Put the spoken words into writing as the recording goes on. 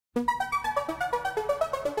Okay,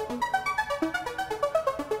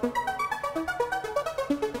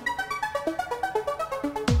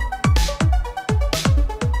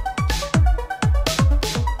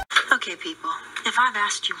 people, if I've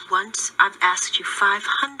asked you once, I've asked you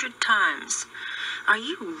 500 times. Are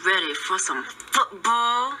you ready for some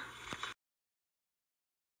football?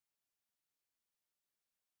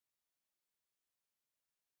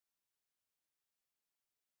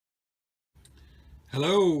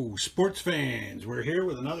 Hello, sports fans. We're here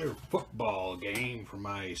with another football game for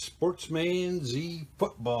my Sportsman Z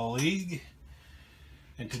Football League.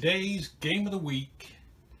 And today's game of the week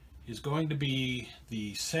is going to be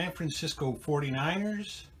the San Francisco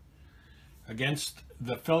 49ers against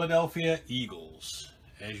the Philadelphia Eagles,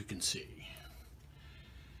 as you can see.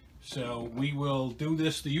 So we will do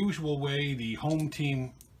this the usual way. The home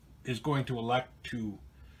team is going to elect to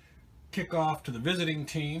kick off to the visiting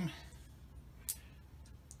team,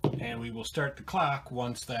 and we will start the clock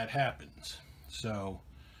once that happens. So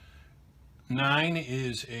 9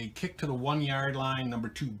 is a kick to the 1 yard line, number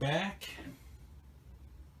 2 back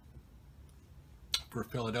for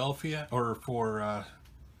Philadelphia, or for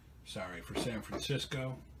San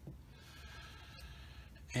Francisco.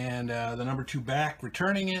 And the number 2 back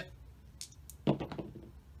returning it,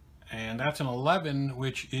 and that's an 11,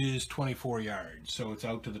 which is 24 yards. So it's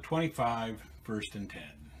out to the 25, 1st and 10.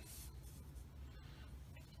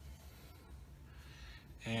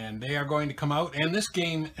 And they are going to come out, and this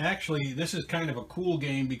game, actually, this is kind of a cool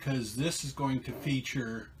game because this is going to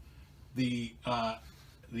feature the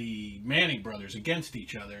Manning brothers against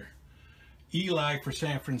each other. Eli for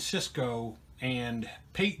San Francisco and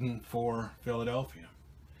Peyton for Philadelphia.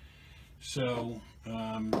 So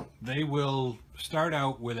they will start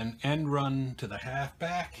out with an end run to the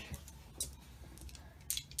halfback,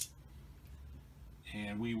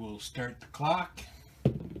 and we will start the clock.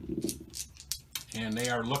 And they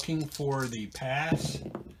are looking for the pass,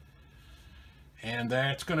 and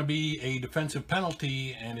that's going to be a defensive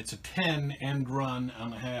penalty, and it's a 10 end run on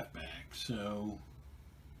the halfback. So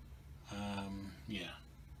yeah,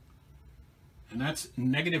 and that's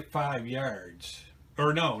 -5 yards.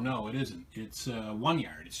 Or no, it isn't. It's 1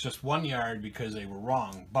 yard. It's just 1 yard because they were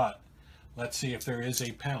wrong. But let's see if there is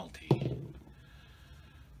a penalty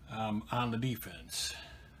on the defense.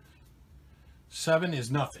 7 is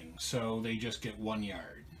nothing, so they just get 1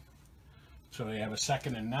 yard. So they have a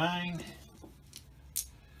 2nd and 9.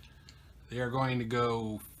 They are going to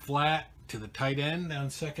go flat to the tight end on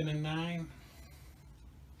 2nd and 9.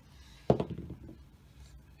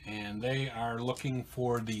 And they are looking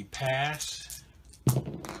for the pass.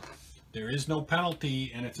 There is no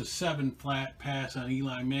penalty, and it's a 7 flat pass on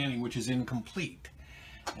Eli Manning, which is incomplete.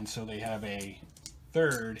 And so they have a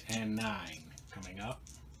 3rd and 9 coming up.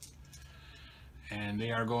 And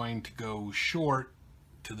they are going to go short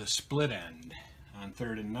to the split end on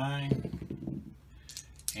 3rd and 9.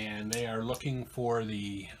 And they are looking for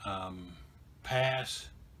the pass.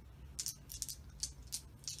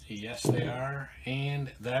 Yes, they are.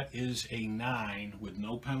 And that is a 9 with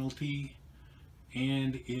no penalty.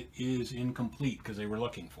 And it is incomplete because they were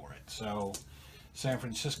looking for it. So San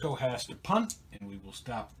Francisco has to punt, and we will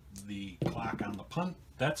stop the clock on the punt.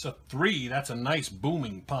 That's a 3. That's a nice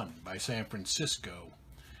booming punt by San Francisco.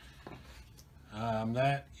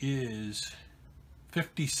 That is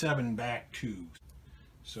 57 back 2.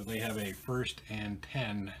 So they have a 1st and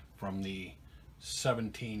 10 from the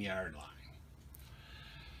 17-yard line.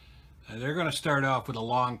 They're going to start off with a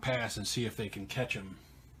long pass and see if they can catch him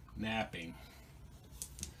napping.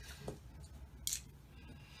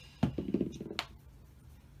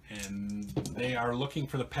 And they are looking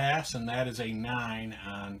for the pass, and that is a 9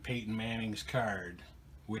 on Peyton Manning's card,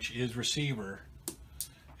 which is receiver,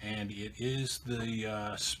 and it is the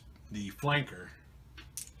flanker.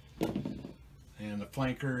 And the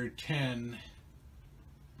flanker 10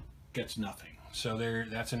 gets nothing. So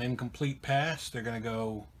that's an incomplete pass. They're going to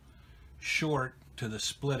go short to the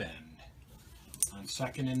split end on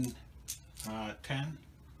 2nd and 10.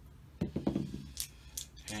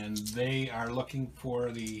 And they are looking for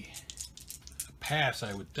the pass,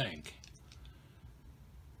 I would think.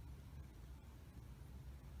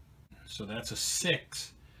 So that's a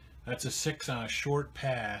 6. That's a 6 on a short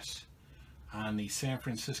pass on the San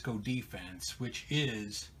Francisco defense, which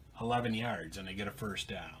is 11 yards, and they get a 1st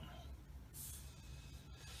down.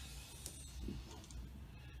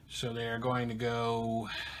 So they are going to go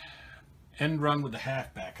end run with the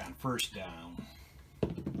halfback on 1st down.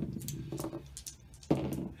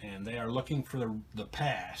 And they are looking for the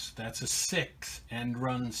pass. That's a 6. End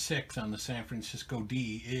run 6 on the San Francisco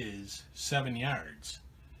D is 7 yards.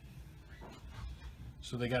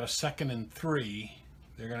 So they got a 2nd and 3.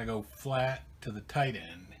 They're going to go flat to the tight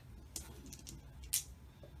end.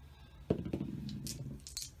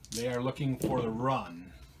 They are looking for the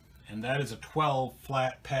run. And that is a 12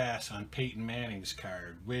 flat pass on Peyton Manning's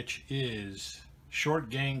card, which is short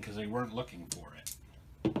gain because they weren't looking for it.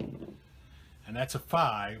 And that's a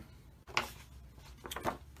 5.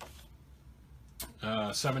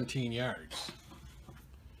 17 yards.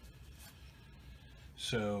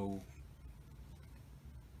 So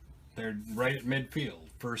they're right at midfield.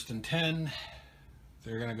 1st and 10.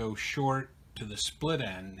 They're going to go short to the split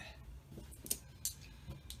end.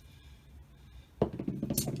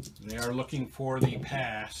 They are looking for the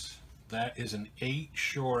pass. That is an 8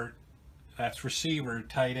 short. That's receiver,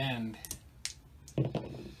 tight end.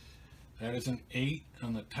 That is an 8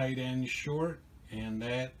 on the tight end short. And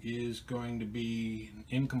that is going to be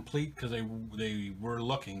incomplete because they were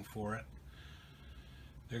looking for it.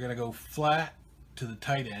 They're going to go flat to the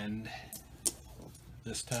tight end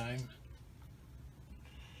this time.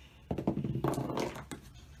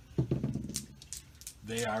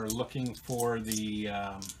 They are looking for the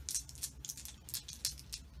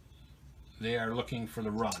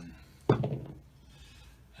run.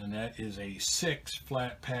 And that is a 6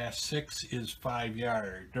 flat pass. 6 is 5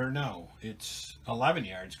 yards. Or no, it's 11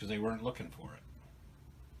 yards because they weren't looking for it.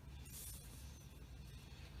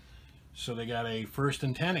 So they got a 1st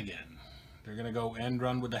and 10 again. They're going to go end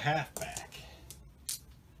run with the halfback.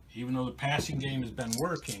 Even though the passing game has been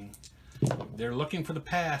working, they're looking for the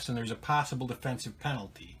pass and there's a possible defensive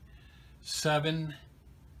penalty. 7,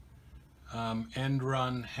 end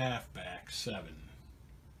run halfback, 7.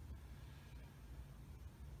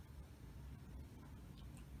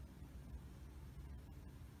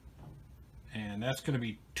 And that's going to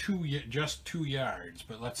be just 2 yards,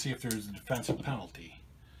 but let's see if there's a defensive penalty.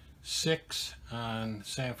 6 on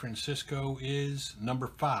San Francisco is number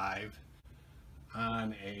 5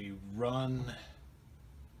 on a run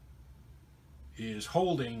is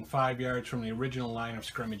holding 5 yards from the original line of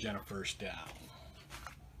scrimmage and a 1st down.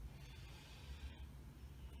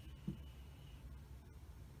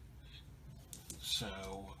 So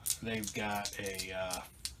they've got a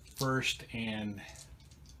first and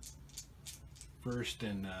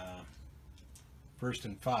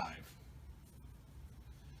 5.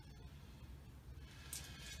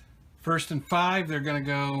 1st and 5, they're going to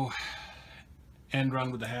go end run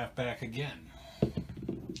with the halfback again.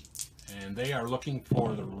 And they are looking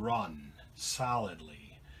for the run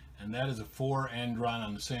solidly. And that is a 4 end run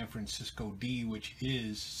on the San Francisco D, which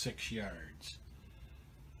is 6 yards.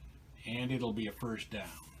 And it'll be a 1st down.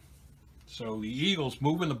 So the Eagles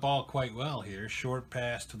moving the ball quite well here. Short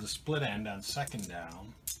pass to the split end on 2nd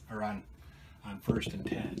down, or on 1st and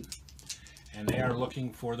 10. And they are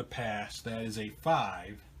looking for the pass. That is a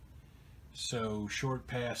 5. So short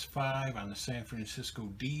pass 5 on the San Francisco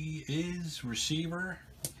D is receiver.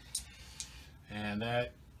 And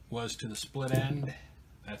that was to the split end.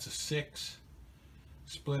 That's a 6.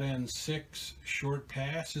 Split end 6. Short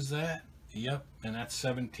pass is that? Yep. And that's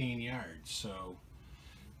 17 yards. So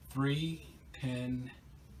 3, 10,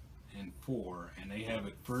 and 4. And they have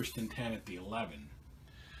it 1st and 10 at the 11.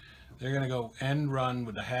 They're going to go end run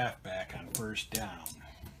with the halfback on 1st down.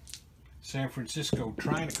 San Francisco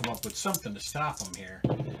trying to come up with something to stop them here.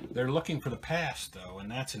 They're looking for the pass, though, and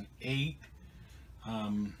that's an 8.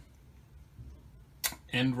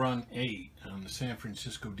 End run 8 on the San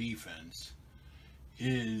Francisco defense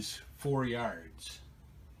is 4 yards.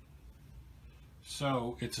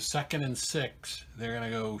 So it's a 2nd and 6. They're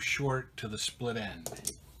going to go short to the split end.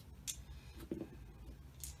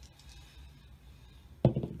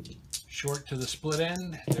 Short to the split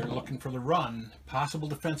end. They're looking for the run. Possible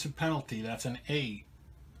defensive penalty. That's an 8.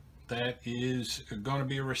 That is going to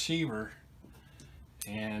be a receiver.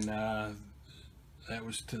 And that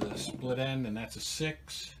was to the split end, and that's a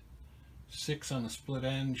 6. 6 on the split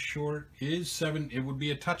end. Short is 7. It would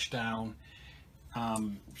be a touchdown.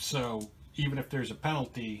 So even if there's a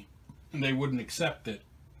penalty, they wouldn't accept it,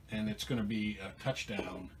 and it's going to be a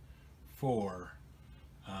touchdown for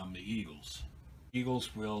the Eagles.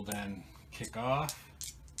 Eagles will then kick off,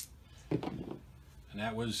 and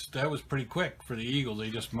that was pretty quick for the Eagles. They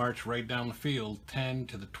just marched right down the field, 10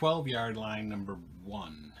 to the 12-yard line, number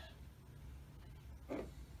 1.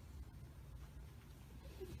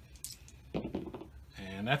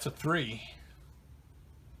 And that's a 3.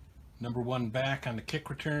 Number 1 back on the kick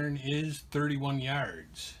return is 31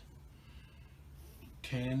 yards.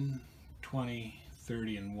 10, 20,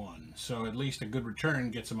 30, and 1. So at least a good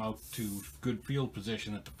return gets them out to good field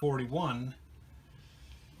position at the 41.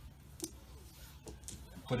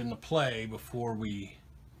 Put in the play before we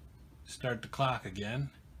start the clock again.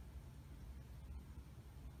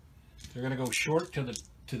 They're going to go short to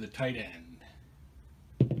the tight end.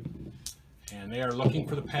 And they are looking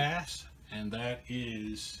for the pass, and that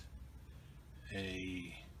is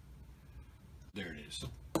there it is.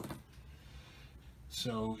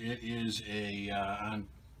 So it is on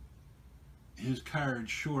his card,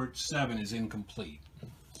 short 7 is incomplete.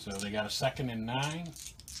 So they got a 2nd and 9.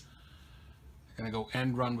 They're going to go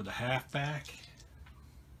end run with the halfback.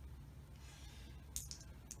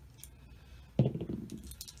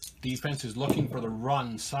 Defense is looking for the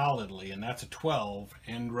run solidly, and that's a 12,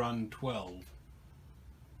 end run 12.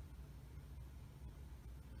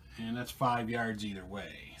 And that's 5 yards either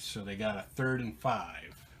way. So they got a 3rd and 5.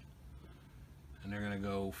 And they're going to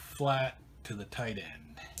go flat to the tight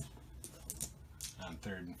end on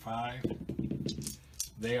 3rd and 5.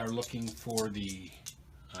 They are looking for the,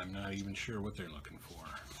 I'm not even sure what they're looking for.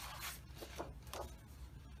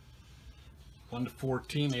 1 to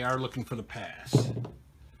 14, they are looking for the pass.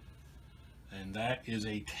 And that is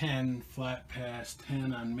a 10, flat pass.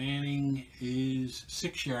 10 on Manning is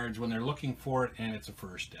 6 yards when they're looking for it, and it's a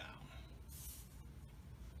 1st down.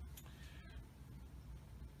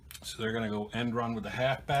 So they're going to go end run with the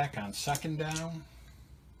halfback on 2nd down.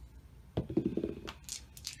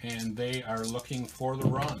 And they are looking for the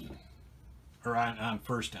run. Or on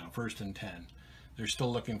 1st down, 1st and 10. They're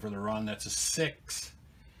still looking for the run. That's a 6.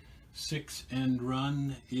 6 end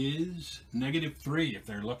run is -3 if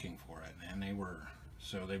they're looking for it, and they were.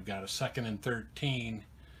 So they've got a 2nd and 13.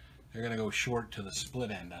 They're going to go short to the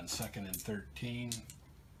split end on 2nd and 13.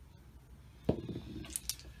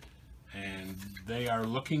 And they are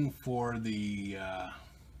looking for the,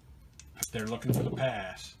 they're looking for the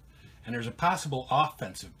pass. And there's a possible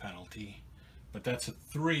offensive penalty, but that's a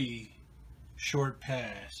 3 short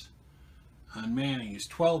pass on Manning is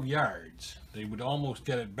 12 yards. They would almost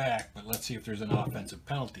get it back, but let's see if there's an offensive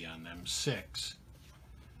penalty on them. 6.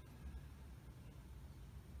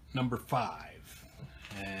 Number 5.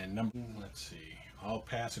 And let's see, all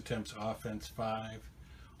pass attempts, offense 5.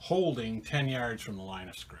 Holding 10 yards from the line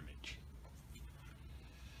of scrimmage.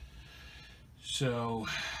 So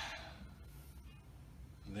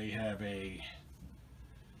they have a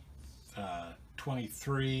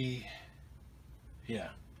 23, yeah.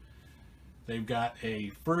 They've got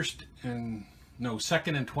a 2nd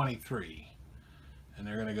and 23, and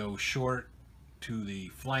they're going to go short to the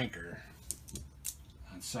flanker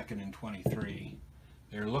on 2nd and 23.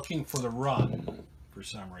 They're looking for the run for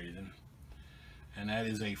some reason, and that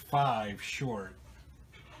is a 5 short,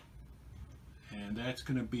 and that's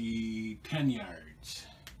going to be 10 yards.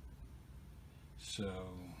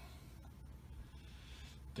 So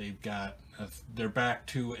they're back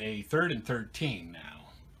to a 3rd and 13 now.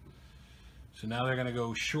 So now they're going to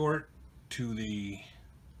go short to the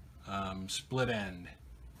split end,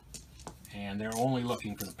 and they're only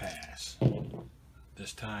looking for the pass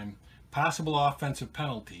this time. Possible offensive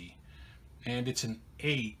penalty, and it's an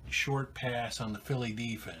 8 short pass on the Philly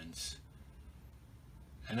defense,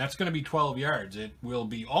 and that's going to be 12 yards. It will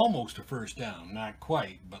be almost a 1st down, not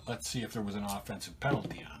quite, but let's see if there was an offensive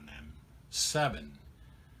penalty on them. 7,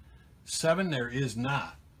 there is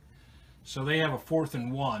not. So they have a 4th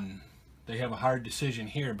and 1. They have a hard decision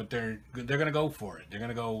here, but they're going to go for it. They're going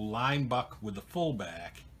to go line buck with the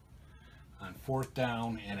fullback on 4th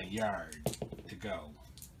down and a yard to go.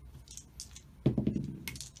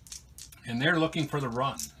 And they're looking for the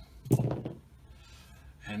run.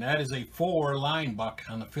 And that is a 4 line buck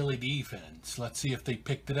on the Philly defense. Let's see if they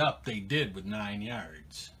picked it up. They did with 9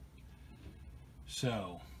 yards.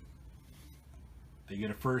 So they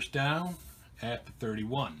get a 1st down at the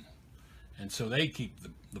 31. And so they keep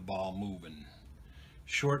the ball moving.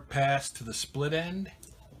 Short pass to the split end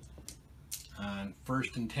on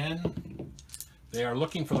 1st and 10. They are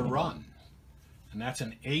looking for the run. And that's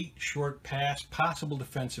an 8 short pass, possible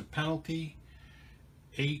defensive penalty.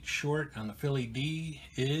 8 short on the Philly D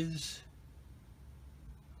is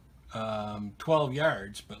 12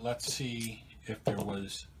 yards, but let's see if there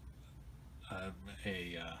was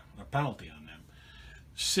a penalty on them.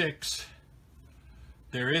 6,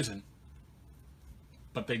 there isn't,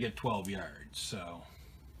 but they get 12 yards. So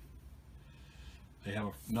they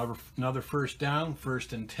have another 1st down,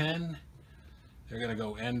 1st and 10. They're going to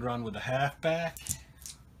go end run with the halfback,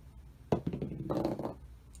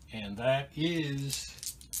 and that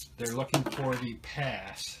is, they're looking for the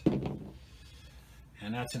pass,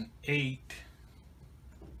 and that's an 8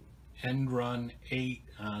 end run. 8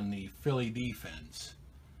 on the Philly defense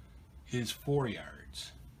is 4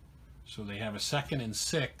 yards. So they have a 2nd and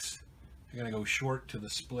 6. They're going to go short to the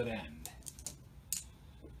split end.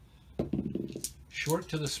 Short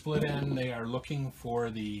to the split end, they are looking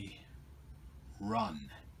for the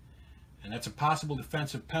run. And that's a possible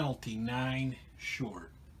defensive penalty, 9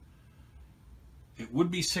 short. It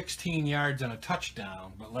would be 16 yards and a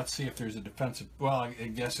touchdown, but let's see if there's a defensive... Well, I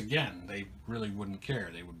guess, again, they really wouldn't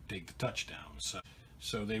care. They would take the touchdown.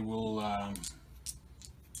 So they will...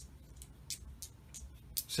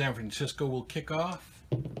 San Francisco will kick off.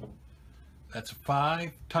 That's a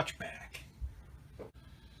 5, touchback.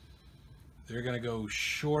 They're going to go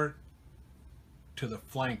short to the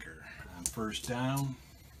flanker on first down.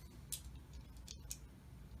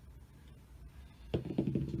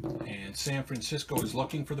 And San Francisco is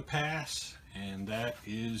looking for the pass, and that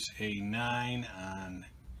is a 9 on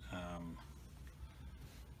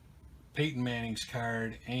Peyton Manning's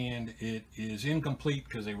card, and it is incomplete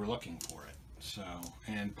because they were looking for it. So,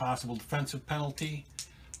 and possible defensive penalty.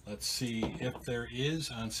 Let's see if there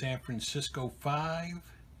is on San Francisco 5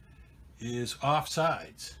 is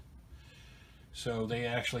offsides. So they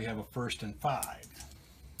actually have a 1st and 5.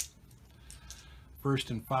 1st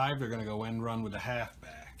and 5, they're going to go end run with a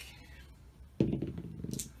halfback.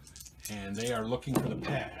 And they are looking for the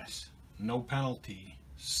pass. No penalty.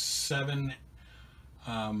 7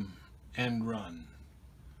 end run.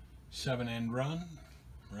 7 end run,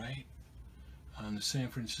 right? On the San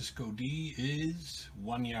Francisco D is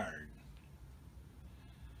 1 yard.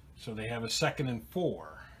 So they have a 2nd and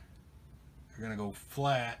 4. They're going to go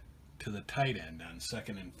flat to the tight end on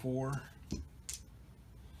 2nd and 4.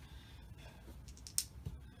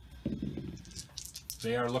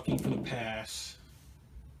 They are looking for the pass,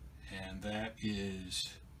 and that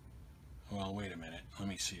is, well, wait a minute. Let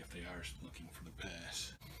me see if they are looking for the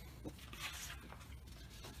pass.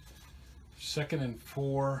 2nd and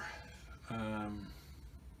 4, and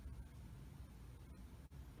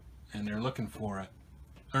they're looking for it.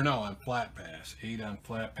 Or no, on flat pass. 8 on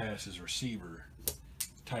flat pass is receiver.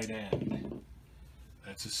 Tight end.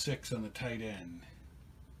 That's a 6 on the tight end.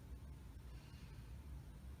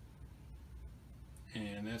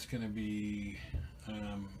 And that's going to be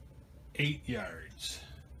 8 yards.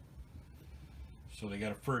 So they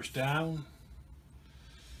got a 1st down.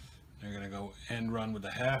 They're going to go end run with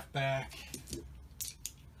the halfback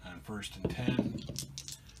on 1st and 10.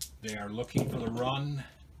 They are looking for the run.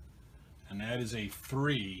 And that is a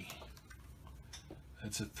 3.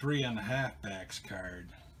 That's a 3 on the halfback's card.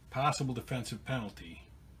 Possible defensive penalty.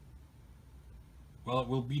 Well, it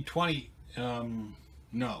will be 20.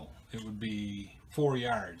 No, it would be 4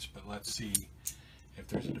 yards, but let's see if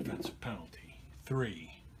there's a defensive penalty. 3.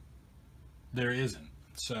 There isn't.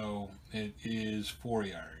 So it is 4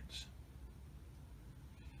 yards.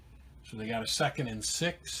 So they got a 2nd and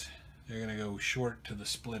 6. They're going to go short to the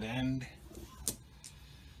split end.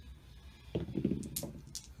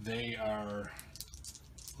 They are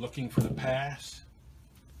looking for the pass,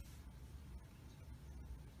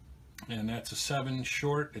 and that's a 7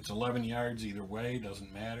 short. It's 11 yards either way,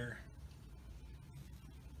 doesn't matter.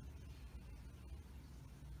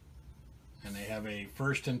 And they have a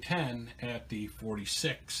 1st and 10 at the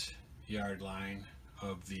 46-yard line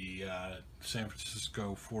of the San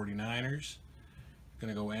Francisco 49ers.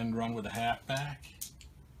 Going to go end run with a halfback.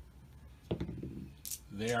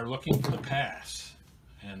 They are looking for the pass,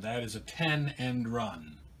 and that is a 10 end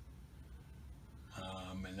run.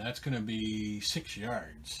 And that's going to be 6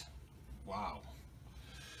 yards. Wow.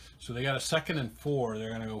 So they got a 2nd and 4. They're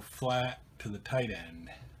going to go flat to the tight end.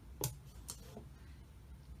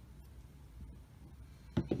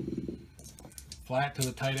 Flat to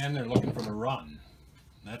the tight end. They're looking for the run.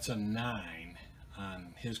 That's a 9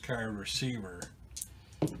 on his card receiver.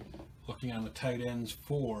 Looking on the tight end's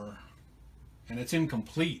 4. And it's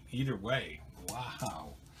incomplete either way.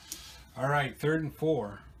 Wow. All right, 3rd and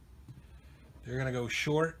 4. They're going to go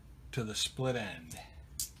short to the split end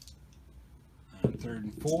on 3rd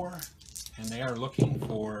and 4. And they are looking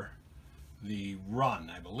for the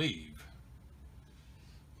run, I believe.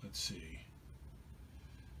 Let's see.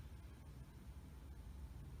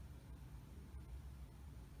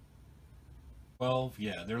 Well,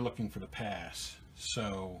 yeah, they're looking for the pass.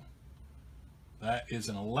 So that is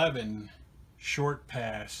an 11 short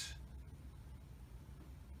pass.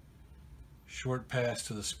 Short pass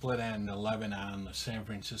to the split end, 11 on the San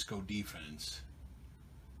Francisco defense.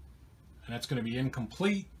 And that's going to be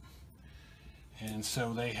incomplete. And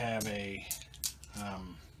so they have a,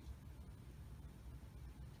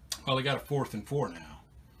 well, they got a 4th and 4 now.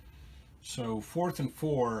 So 4th and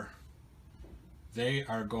 4, they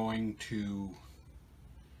are going to,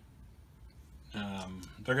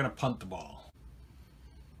 they're going to punt the ball.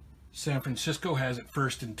 San Francisco has it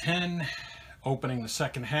 1st and 10, opening the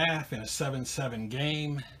second half in a 7-7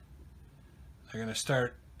 game. They're going to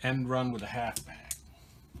start end run with a halfback.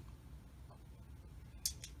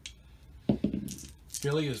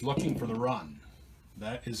 Philly is looking for the run.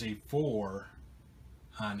 That is a 4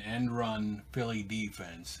 on end run Philly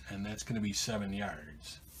defense, and that's going to be 7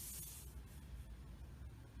 yards.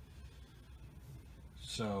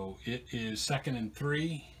 So it is 2nd and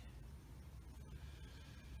 3.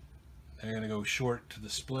 They're going to go short to the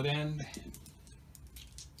split end.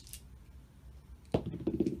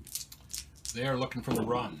 They are looking for the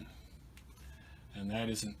run, and that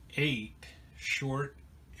is an 8, short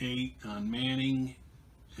 8 on Manning,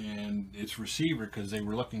 and it's receiver because they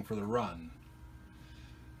were looking for the run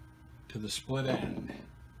to the split end.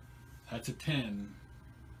 That's a 10,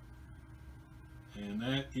 and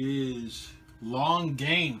that is long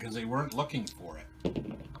gain because they weren't looking for it,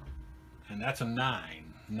 and that's a 9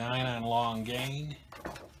 on long gain.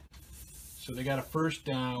 So they got a first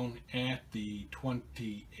down at the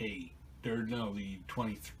 28, or no, the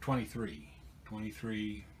 23,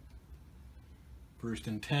 1st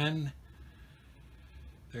and 10.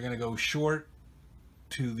 They're going to go short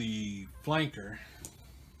to the flanker.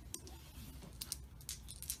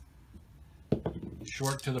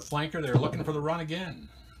 Short to the flanker. They're looking for the run again.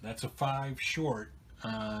 That's a 5 short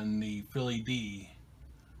on the Philly D.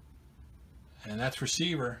 And that's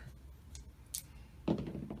receiver.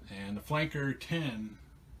 And the flanker 10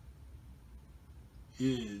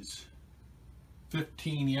 is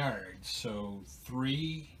 15 yards. So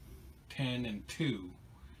 3, 10, and 2.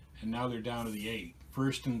 And now they're down to the 8.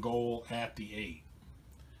 1st and goal at the 8.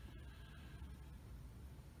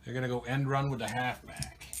 They're going to go end run with the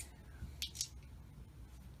halfback.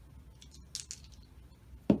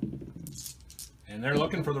 And they're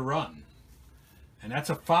looking for the run. And that's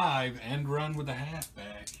a 5, end run with the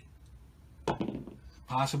halfback.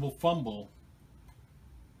 Possible fumble.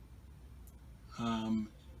 2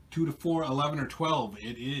 to 4, 11 or 12.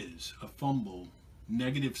 It is a fumble.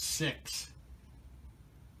 -6.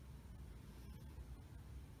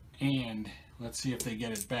 And let's see if they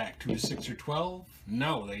get it back. 2 to 6 or 12?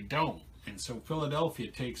 No, they don't. And so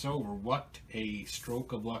Philadelphia takes over. What a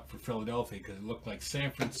stroke of luck for Philadelphia, because it looked like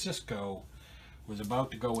San Francisco was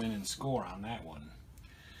about to go in and score on that one.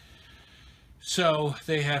 So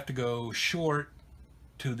they have to go short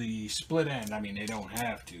to the split end. I mean, they don't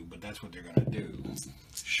have to, but that's what they're going to do.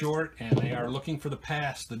 Short, and they are looking for the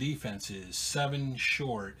pass. The defense is 7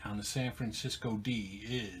 short on the San Francisco D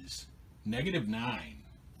is -9.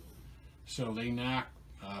 So they knock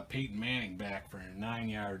Peyton Manning back for a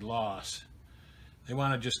 9-yard loss. They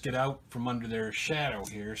want to just get out from under their shadow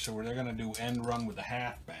here, so they're going to do end run with the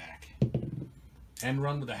halfback. End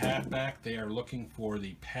run with the halfback. They are looking for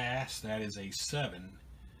the pass. That is a 7.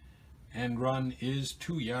 End run is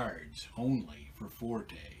 2 yards only for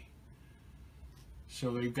Forte.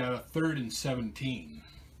 So they've got a 3rd and 17.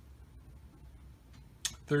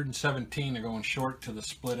 3rd and 17, they're going short to the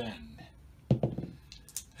split end.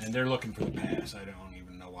 And they're looking for the pass. I don't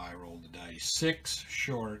even know why I rolled the dice. 6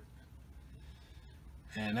 short.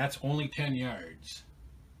 And that's only 10 yards.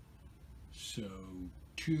 So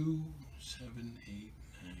 2, 7, 8,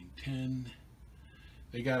 9, 10.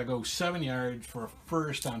 They got to go 7 yards for a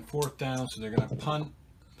first on 4th down, so they're going to punt.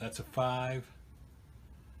 That's a 5.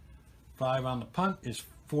 5 on the punt is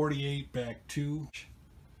 48 back 2.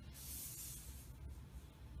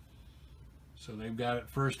 So they've got it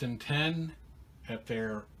 1st and 10 at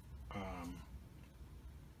their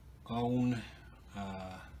own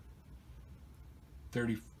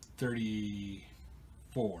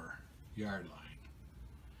 34 yard line.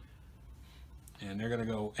 And they're going to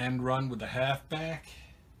go end run with the halfback.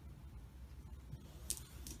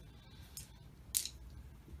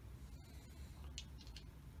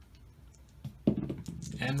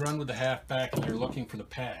 End run with the halfback, and they're looking for the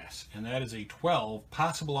pass. And that is a 12,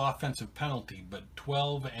 possible offensive penalty, but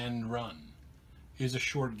 12 end run is a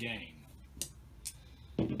short gain.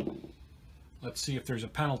 Let's see if there's a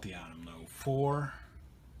penalty on him, though. 4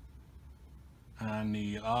 on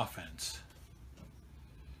the offense.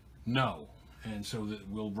 No. And so that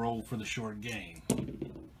we'll roll for the short gain.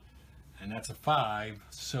 And that's a 5,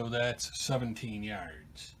 so that's 17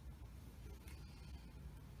 yards.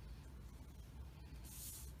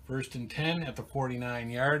 1st and 10 at the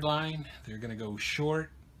 49-yard line. They're going to go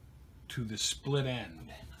short to the split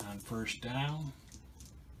end on 1st down.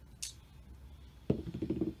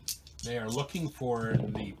 They are looking for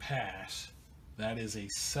the pass. That is a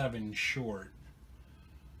 7 short.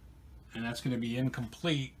 And that's going to be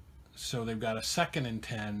incomplete. So they've got a 2nd and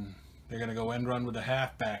 10. They're going to go end run with the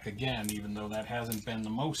halfback again, even though that hasn't been the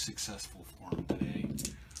most successful for them today.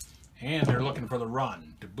 And they're looking for the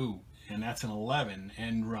run to boot. And that's an 11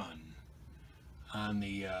 end run. on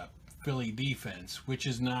the Philly defense, which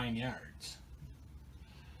is 9 yards.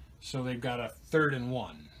 So they've got a 3rd and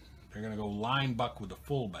 1. They're going to go line buck with the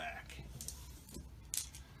fullback.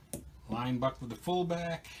 Line buck with the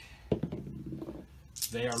fullback.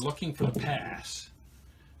 They are looking for the pass,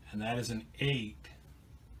 and that is an 8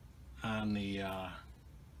 on the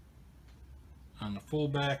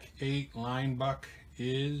fullback. 8. Line buck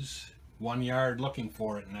is 1 yard looking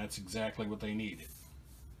for it, and that's exactly what they needed.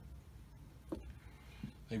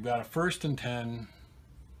 They've got a 1st and 10.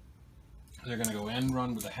 They're going to go end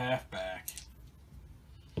run with a halfback.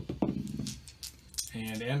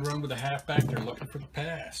 And end run with a halfback, they're looking for the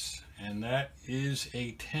pass. And that is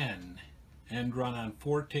a 10. End run on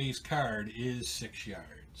Forte's card is 6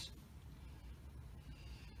 yards.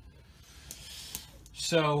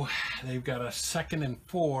 So they've got a 2nd and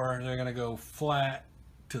 4. They're going to go flat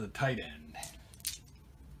to the tight end.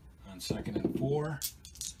 On 2nd and 4,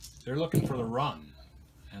 they're looking for the run.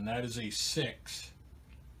 And that is a 6.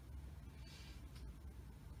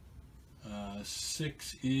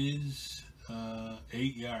 6 is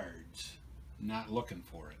 8 yards. Not looking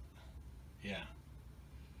for it. Yeah.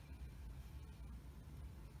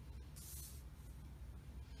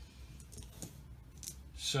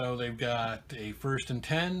 So they've got a 1st and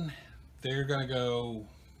 10. They're going to go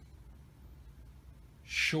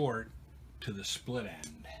short to the split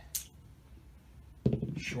end.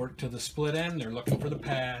 Short to the split end. They're looking for the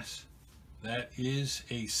pass. That is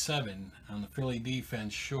a 7 on the Philly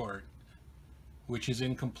defense short, which is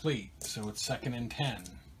incomplete. So it's 2nd and 10.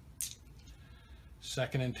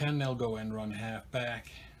 2nd and 10, they'll go end run halfback.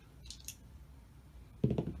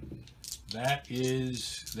 That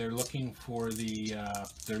is, they're looking for the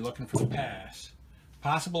pass.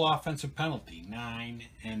 Possible offensive penalty, 9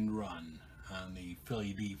 end run on the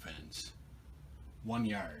Philly defense. 1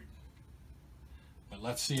 yard. But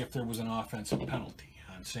let's see if there was an offensive penalty.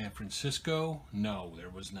 On San Francisco, no, there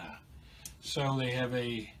was not. So they have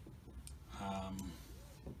a, I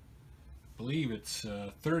believe it's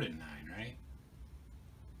 3rd and 9, right?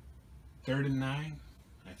 3rd and 9?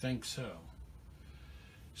 I think so.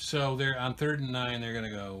 So they're on 3rd and 9, they're going to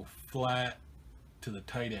go flat to the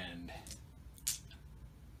tight end.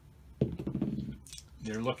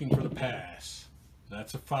 They're looking for the pass.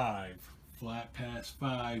 That's a 5. Flat pass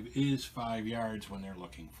 5 is 5 yards when they're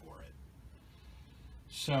looking for it.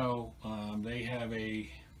 So they have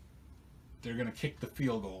they're going to kick the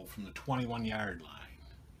field goal from the 21-yard line.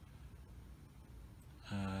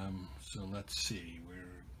 So let's see.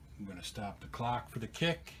 We're going to stop the clock for the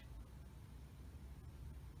kick.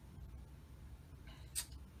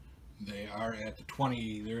 They are at the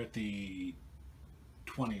 20. They're at the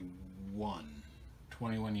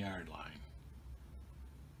 21-yard line.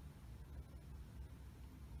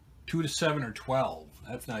 2 to 7 or 12.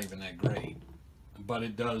 That's not even that great, but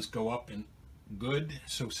it does go up and good.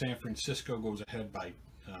 So San Francisco goes ahead by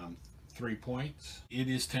 3 points. It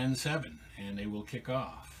is 10-7, and they will kick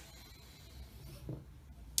off.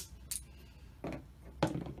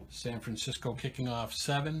 San Francisco kicking off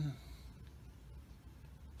 7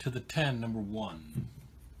 to the 10, number 1.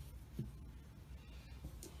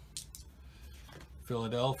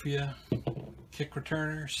 Philadelphia kick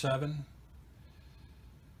returner 7.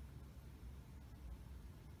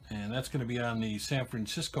 And that's going to be on the San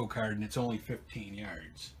Francisco card, and it's only 15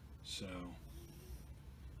 yards. So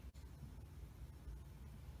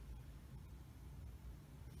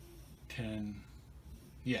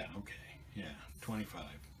yeah, okay, yeah, 25.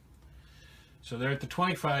 So they're at the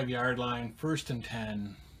 25-yard line, 1st and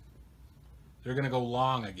 10. They're going to go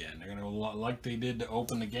long again. They're going to go like they did to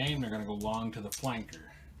open the game. They're going to go long to the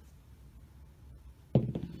flanker.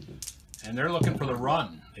 And they're looking for the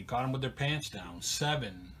run. They caught him with their pants down.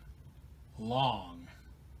 7 long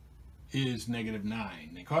is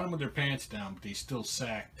 -9. They caught him with their pants down, but they still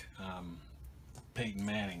sacked Peyton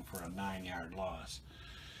Manning for a 9-yard loss.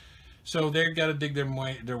 So they've got to dig their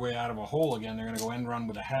way out of a hole again. They're going to go end run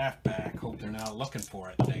with a halfback. Hope they're not looking for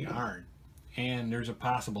it. They aren't. And there's a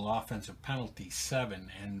possible offensive penalty,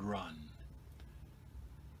 7 end run.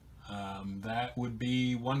 That would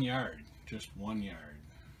be 1 yard, just 1 yard.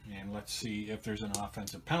 And let's see if there's an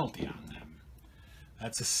offensive penalty on them.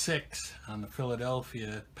 That's a 6 on the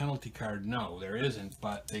Philadelphia penalty card. No, there isn't,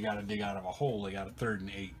 but they got to dig out of a hole. They got a 3rd and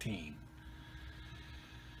 18.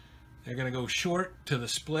 They're going to go short to the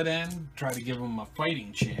split end, try to give them a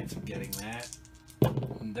fighting chance of getting that.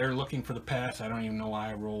 And they're looking for the pass. I don't even know why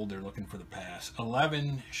I rolled. They're looking for the pass.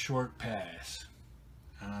 11 short pass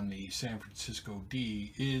on the San Francisco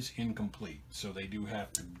D is incomplete, so they do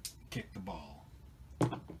have to kick the ball.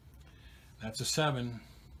 That's a 7.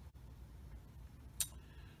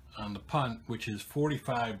 on the punt, which is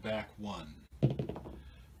 45 back 1.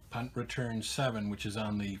 Punt return 7, which is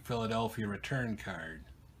on the Philadelphia return card,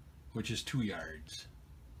 which is 2 yards.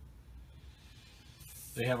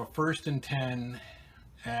 They have a 1st and 10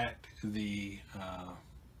 at the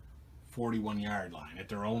 41-yard line, at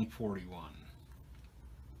their own 41.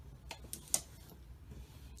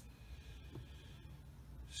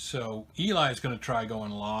 So Eli's going to try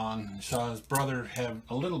going long. Saw his brother have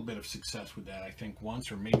a little bit of success with that, I think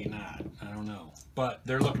once, or maybe not. I don't know. But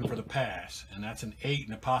they're looking for the pass, and that's an 8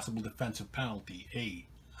 and a possible defensive penalty. 8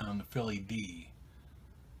 on the Philly D.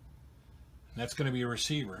 That's going to be a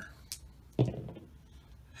receiver.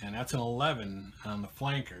 And that's an 11 on the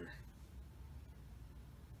flanker.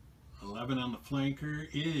 11 on the flanker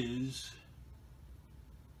is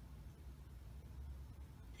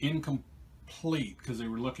incomplete because they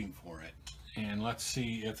were looking for it. And let's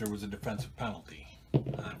see if there was a defensive penalty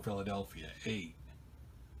on Philadelphia. 8.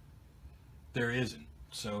 There isn't.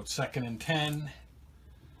 So it's 2nd and 10.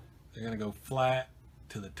 They're going to go flat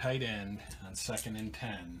to the tight end on 2nd and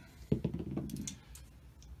 10.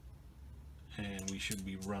 And we should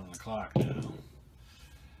be running the clock now.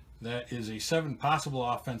 That is a 7 possible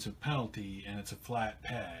offensive penalty, and it's a flat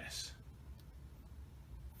pass.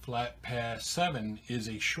 Flat pass 7 is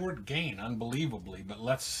a short gain, unbelievably, but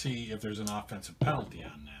let's see if there's an offensive penalty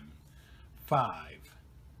on them. 5.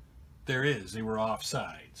 There is. They were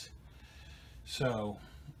offsides. So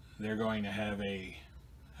they're going to have a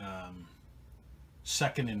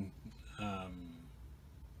 2nd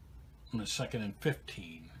and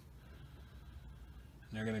 15.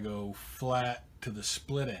 They're going to go flat to the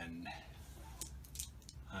split end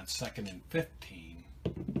on 2nd and 15.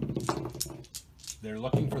 They're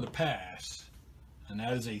looking for the pass, and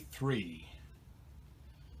that is a 3.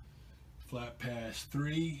 Flat pass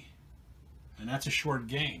 3, and that's a short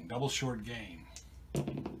gain, double short gain.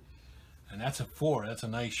 And that's a 4. That's a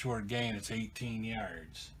nice short gain. It's 18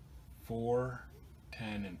 yards. 4,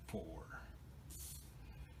 10, and 4.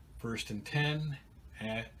 1st and 10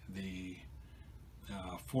 at the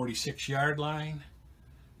 46-yard line.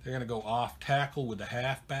 They're going to go off tackle with the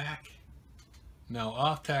halfback. No,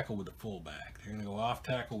 off tackle with the fullback. They're going to go off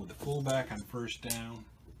tackle with the fullback on 1st down.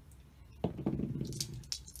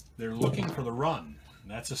 They're looking for the run.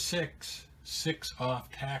 That's a 6. 6 off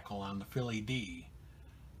tackle on the Philly D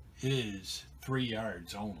is 3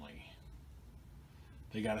 yards only.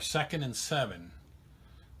 They got a 2nd and 7.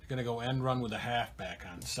 They're going to go end run with a halfback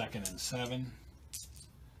on 2nd and 7.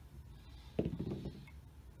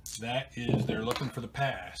 That is, they're looking for the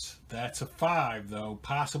pass. That's a 5, though.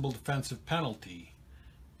 Possible defensive penalty.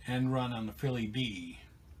 End run on the Philly D.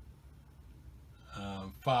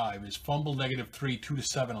 5 is fumble, -3, 2 to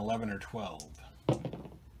 7, 11 or 12.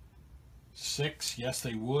 6, yes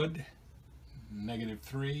they would.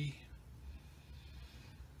 -3.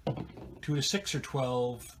 2 to 6 or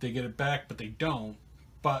 12, they get it back, but they don't.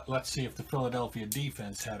 But let's see if the Philadelphia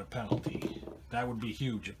defense had a penalty. That would be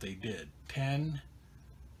huge if they did. 10.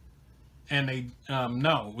 And they,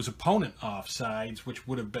 no, it was opponent offsides, which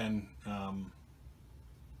would have been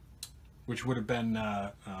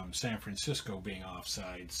San Francisco being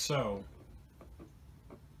offsides. So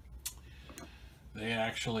they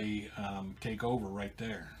actually take over right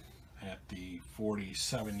there at the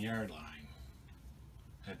 47-yard line,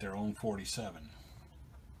 at their own 47.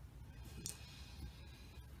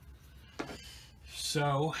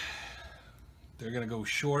 So they're going to go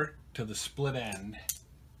short to the split end.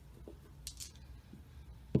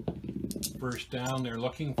 1st down, they're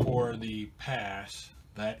looking for the pass.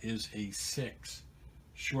 That is a 6.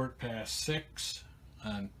 Short pass 6.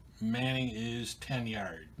 Manning is 10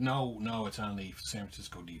 yards. No, it's on the San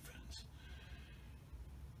Francisco defense.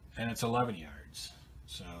 And it's 11 yards.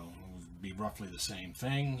 So it would be roughly the same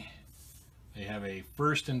thing. They have a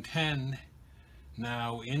 1st and 10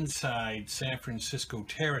 now inside San Francisco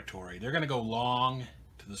territory. They're going to go long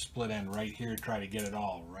to the split end right here, try to get it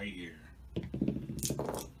all right here.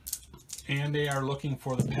 And they are looking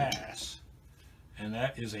for the pass, and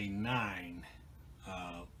that is a 9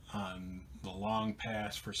 on the long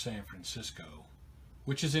pass for San Francisco,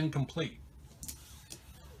 which is incomplete.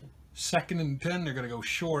 2nd and 10, they're going to go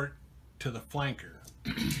short to the flanker.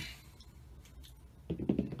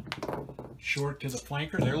 Short to the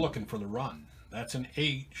flanker, they're looking for the run. That's an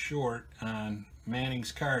 8 short on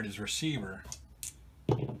Manning's card as receiver.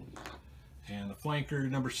 And the flanker,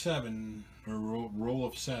 number 7, or roll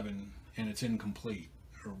of 7, and it's incomplete.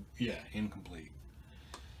 Or, yeah, incomplete.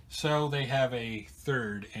 So they have a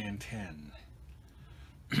 3rd and 10.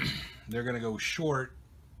 They're going to go short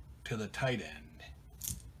to the tight end.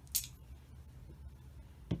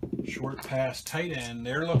 Short pass, tight end.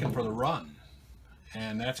 They're looking for the run.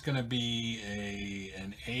 And that's going to be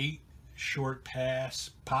an 8. Short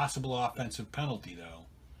pass, possible offensive penalty though.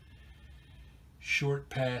 Short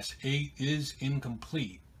pass 8 is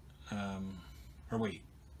incomplete. Or wait,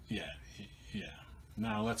 yeah.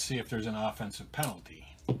 Now let's see if there's an offensive penalty.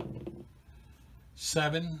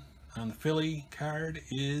 7 on the Philly card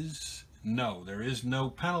is no. There is no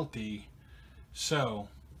penalty. So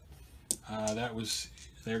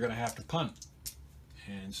they're going to have to punt.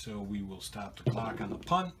 And so we will stop the clock on the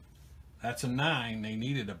punt. That's a 9. They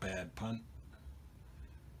needed a bad punt.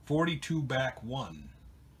 42 back 1.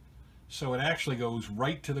 So it actually goes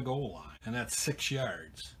right to the goal line. And that's 6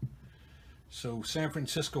 yards. So San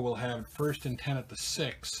Francisco will have 1st and 10 at the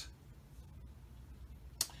 6.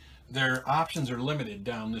 Their options are limited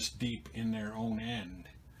down this deep in their own end.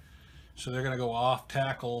 So they're going to go off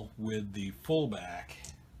tackle with the fullback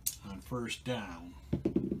on 1st down.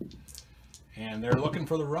 And they're looking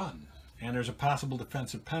for the run. And there's a possible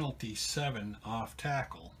defensive penalty, 7 off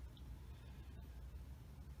tackle.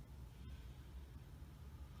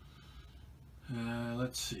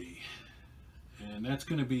 Let's see. And that's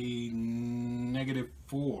going to be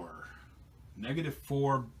 -4.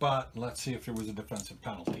 -4, but let's see if there was a defensive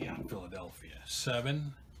penalty on Philadelphia.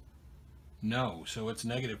 7. No, so it's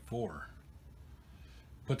 -4.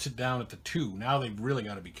 Puts it down at the 2. Now they've really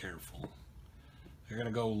got to be careful. They're going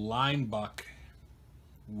to go line buck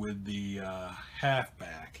with the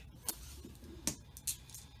halfback.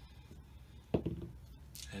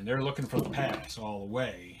 And they're looking for the pass all the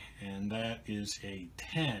way. And that is a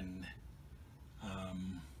 10.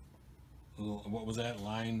 What was that?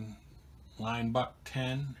 Line buck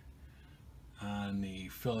 10 on the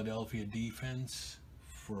Philadelphia defense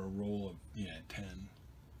for a roll of 10.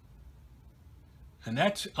 And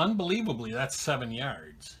that's unbelievably, that's 7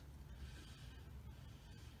 yards.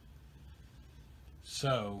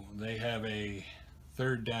 So they have a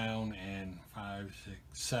 3rd down and 5, 6,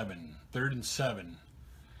 7. 3rd and 7.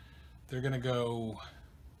 They're going to go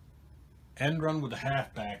end run with the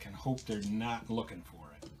halfback and hope they're not looking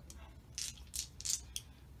for it.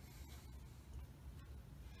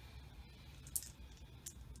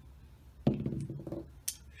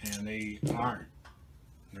 And they aren't.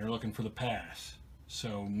 They're looking for the pass.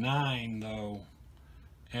 So 9 though,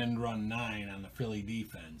 end run 9 on the Philly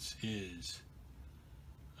defense is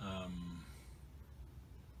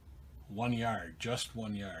 1 yard, just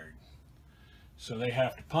 1 yard. So they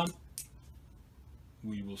have to punt.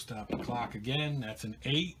 We will stop the clock again. That's an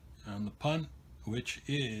 8 on the punt, which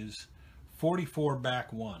is 44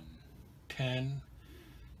 back 1. 10,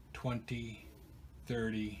 20,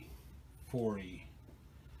 30, 40,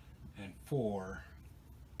 and 4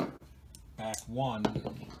 back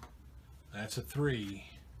 1. That's a 3.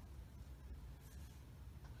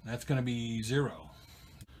 That's going to be 0.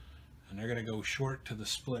 And they're going to go short to the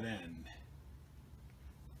split end.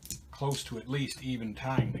 Close to at least even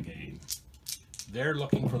tying the game. They're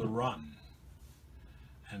looking for the run.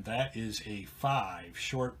 And that is a 5.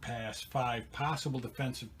 Short pass, 5. Possible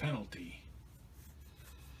defensive penalty.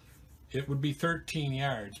 It would be 13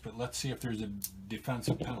 yards, but let's see if there's a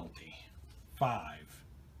defensive penalty. 5.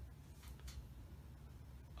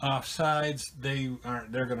 Offsides,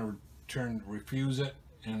 they're going to refuse it,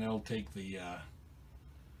 and they'll take the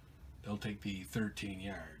 13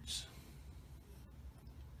 yards.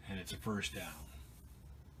 And it's a 1st down.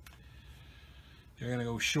 They're going to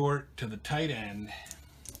go short to the tight end.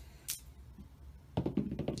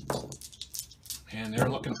 And they're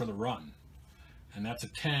looking for the run. And that's a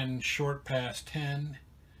 10. Short pass 10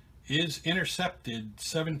 is intercepted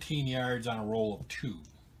 17 yards on a roll of 2.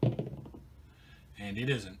 And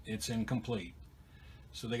it isn't. It's incomplete.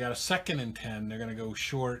 So they got a 2nd and 10. They're going to go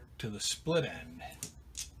short to the split end.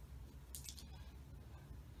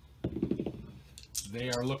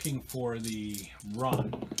 They are looking for the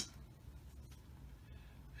run.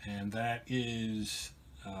 And that is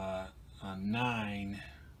a 9,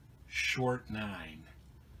 short 9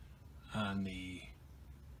 on the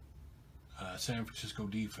San Francisco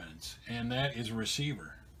defense. And that is a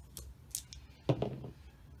receiver.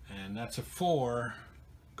 And that's a 4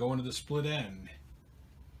 going to the split end.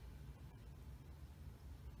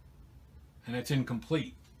 And it's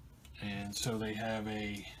incomplete. And so they have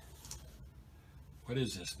a, what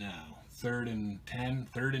is this now? 3rd and 10?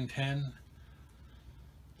 3rd and 10?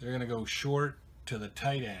 They're going to go short to the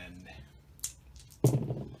tight end.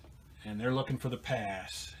 And they're looking for the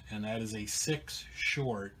pass. And that is a 6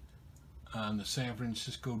 short on the San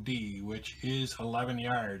Francisco D, which is 11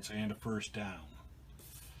 yards and a 1st down.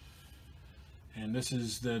 And this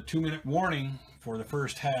is the 2-minute warning for the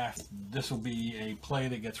first half. This will be a play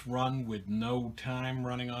that gets run with no time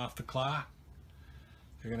running off the clock.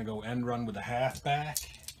 They're going to go end run with the halfback.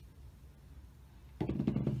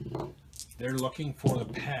 They're looking for the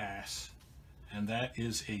pass, and that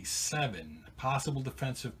is a 7. Possible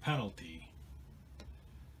defensive penalty.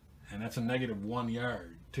 And that's a -1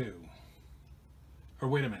 yard, too. Or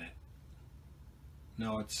wait a minute.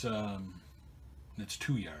 No, it's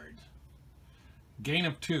 2 yards. Gain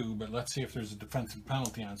of 2, but let's see if there's a defensive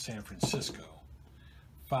penalty on San Francisco.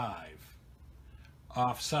 5.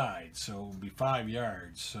 Offside, so it'll be 5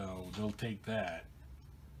 yards, so they'll take that.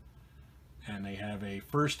 And they have a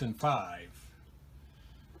 1st and 5.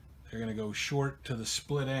 They're going to go short to the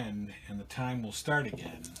split end, and the time will start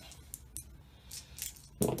again.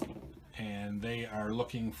 And they are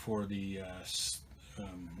looking for the,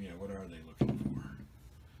 what are they looking for?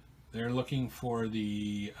 They're looking for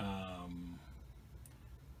the,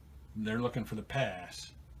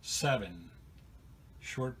 pass. 7.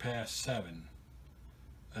 Short pass 7.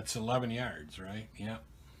 That's 11 yards, right? Yep.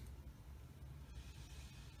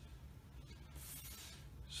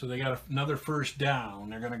 So they got another 1st down.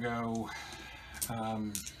 They're going to go,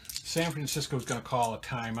 San Francisco's going to call a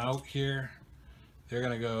timeout here. They're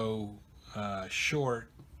going to go short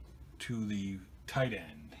to the tight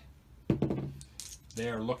end. They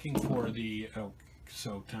are looking for the,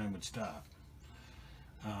 so time would stop.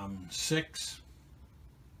 6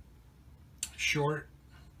 short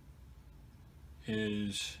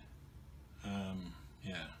is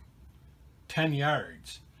 10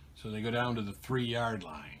 yards, so they go down to the 3-yard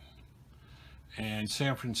line, and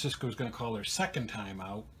San Francisco is going to call their 2nd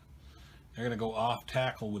timeout. They're going to go off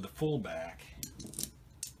tackle with the fullback.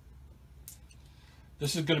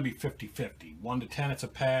 This is going to be 50-50. 1 to 10 it's a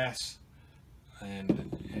pass,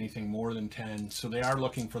 and anything more than 10, so they are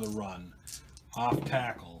looking for the run. Off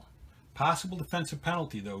tackle. Possible defensive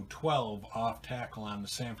penalty, though. 12 off tackle on the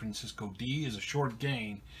San Francisco D is a short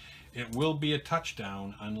gain. It will be a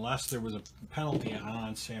touchdown unless there was a penalty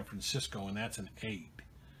on San Francisco, and that's an 8.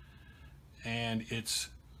 And it's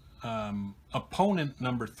opponent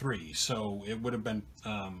number 3, so it would have been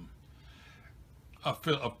a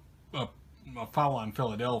foul on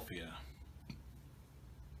Philadelphia.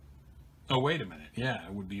 Oh, wait a minute. Yeah,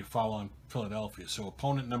 it would be a foul on Philadelphia. So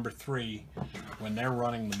opponent number 3, when they're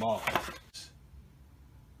running the ball,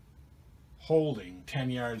 holding 10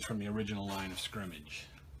 yards from the original line of scrimmage.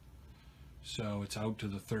 So it's out to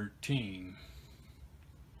the 13.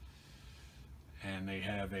 And they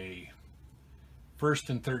have a 1st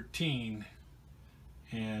and 13.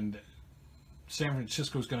 And San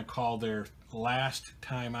Francisco is going to call their last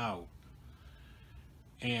timeout.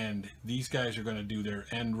 And these guys are going to do their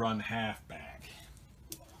end run halfback.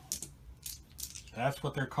 That's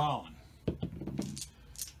what they're calling.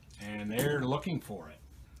 And they're looking for it.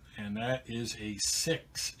 And that is a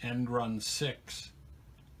 6, end run 6.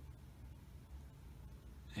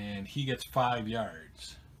 And he gets 5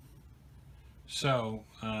 yards. So,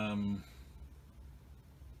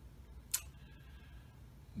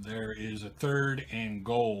 there is a 3rd and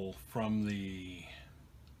goal from the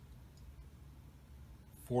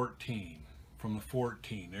 14. From the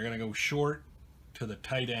 14. They're going to go short to the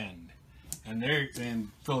tight end. And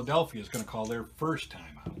Philadelphia is going to call their 1st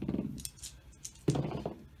timeout.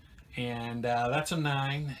 And that's a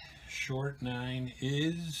 9. Short 9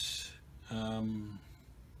 is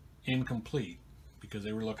incomplete because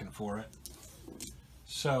they were looking for it.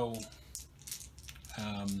 So,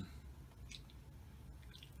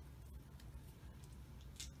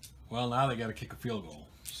 well, now they got to kick a field goal.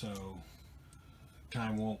 So,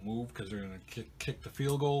 time won't move because they're going to kick the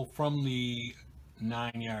field goal from the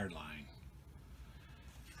 9-yard line.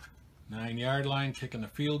 9-yard line, kicking the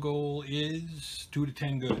field goal is 2 to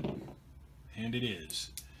 10 good. And it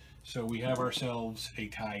is. So we have ourselves a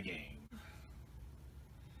tie game.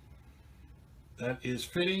 That is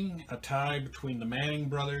fitting, a tie between the Manning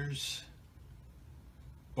brothers.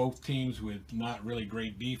 Both teams with not really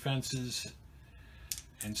great defenses.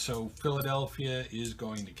 And so Philadelphia is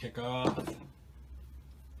going to kick off.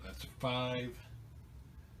 That's a 5.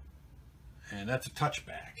 And that's a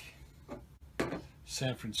touchback.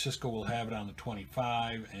 San Francisco will have it on the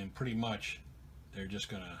 25, and pretty much they're just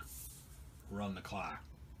going to run the clock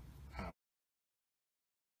out.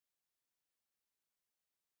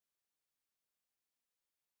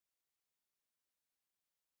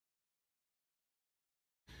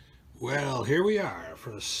 Well, here we are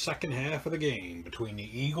for the second half of the game between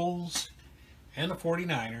the Eagles and the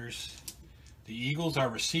 49ers. The Eagles are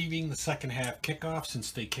receiving the second half kickoff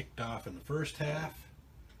since they kicked off in the first half.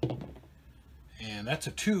 And that's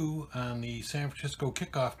a 2 on the San Francisco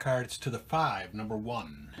kickoff card. It's to the 5, number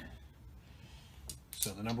 1. So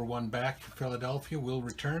the number 1 back for Philadelphia will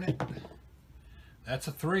return it. That's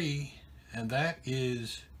a 3, and that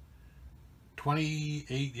is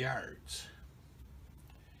 28 yards.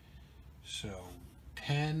 So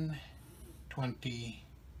 10, 20,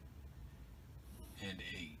 and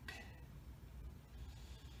 8.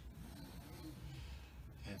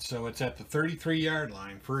 And so it's at the 33-yard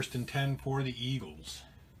line, 1st and 10 for the Eagles.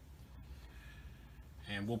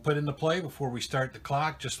 And we'll put in the play before we start the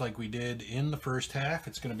clock, just like we did in the first half.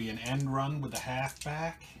 It's going to be an end run with the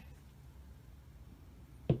halfback.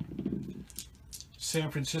 San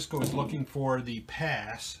Francisco is looking for the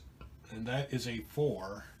pass, and that is a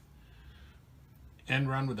 4. End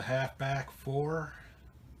run with the halfback. 4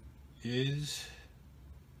 is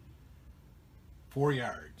 4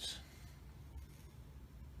 yards.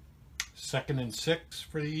 2nd and 6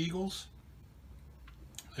 for the Eagles.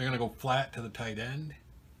 They're going to go flat to the tight end.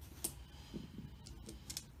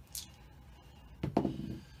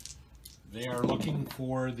 They are looking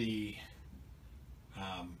for the,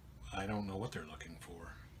 I don't know what they're looking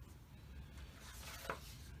for.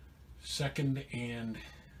 2nd and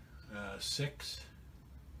 6.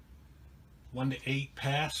 1 to 8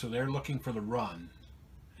 pass, so they're looking for the run.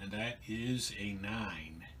 And that is a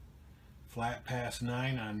 9. Flat pass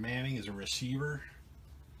 9 on Manning as a receiver.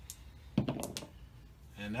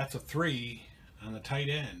 And that's a 3 on the tight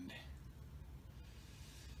end.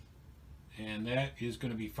 And that is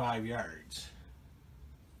going to be 5 yards.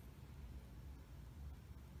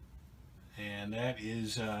 And that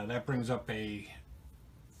is that brings up a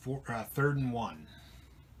 3rd and 1.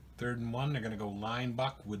 3rd and 1, they're going to go line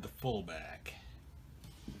buck with the fullback.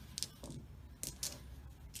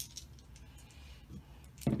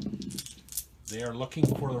 They are looking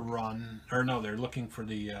for the run, or no, they're looking for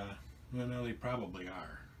the, well, no, they probably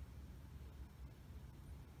are.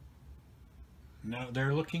 No,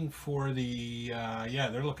 they're looking for the, yeah,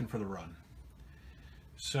 they're looking for the run.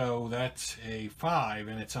 So that's a 5,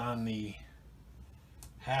 and it's on the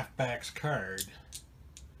halfback's card,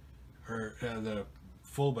 or the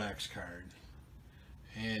fullback's card.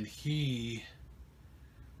 And he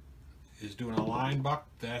is doing a line buck.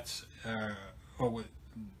 That's, oh,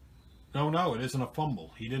 no, it isn't a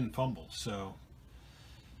fumble. He didn't fumble, so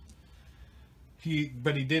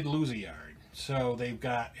but he did lose a yard. So they've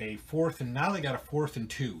got a 4th, and now they got a 4th and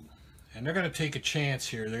 2. And they're going to take a chance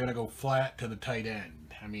here. They're going to go flat to the tight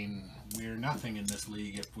end. I mean, we're nothing in this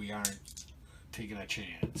league if we aren't taking a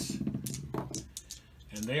chance.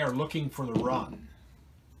 And they are looking for the run.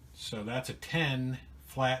 So that's a 10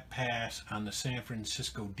 flat pass on the San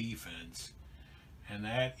Francisco defense. And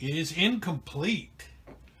that is incomplete.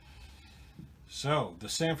 So the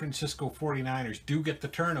San Francisco 49ers do get the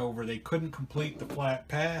turnover. They couldn't complete the flat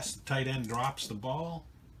pass. The tight end drops the ball.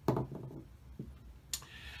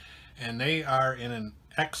 And they are in an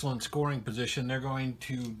excellent scoring position. They're going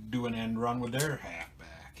to do an end run with their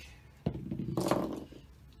halfback.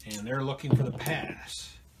 And they're looking for the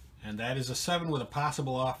pass. And that is a 7 with a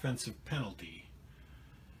possible offensive penalty.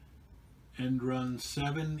 End run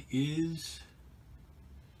 7 is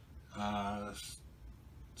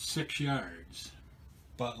 6 yards.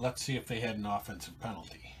 But let's see if they had an offensive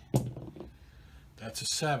penalty. That's a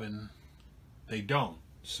 7. They don't.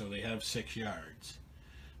 So they have 6 yards.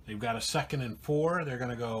 They've got a 2nd and 4. They're going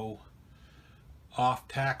to go off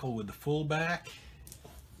tackle with the fullback.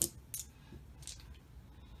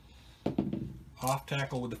 Off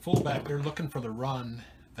tackle with the fullback. They're looking for the run.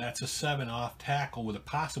 That's a 7 off tackle with a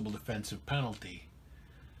possible defensive penalty.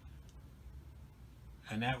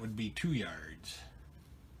 And that would be 2 yards.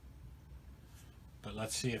 But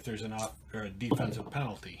let's see if there's an off or a defensive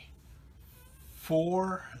penalty.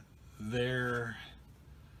 4, there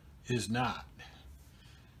is not.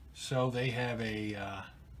 So they have a,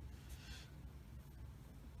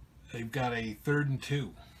 they've got a 3rd and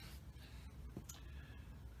 2.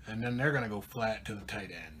 And then they're going to go flat to the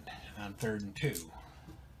tight end on 3rd and 2.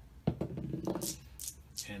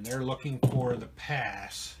 And they're looking for the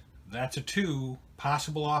pass. That's a 2.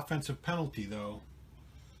 Possible offensive penalty, though.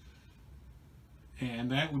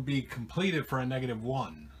 And that would be completed for a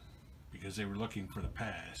 -1 because they were looking for the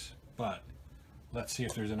pass. But let's see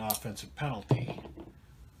if there's an offensive penalty.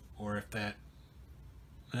 Or if that,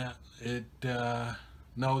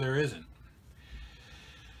 no, there isn't.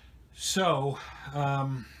 So,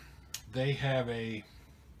 they have a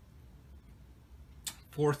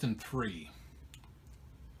 4th and 3.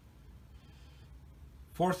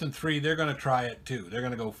 4th and 3, they're going to try it too. They're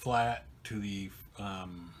going to go flat to the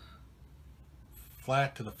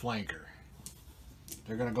flanker.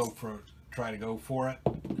 They're going to go for try to go for it.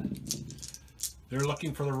 They're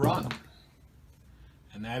looking for the run.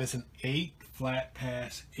 And that is an 8 flat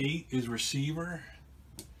pass. 8 is receiver.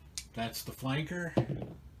 That's the flanker.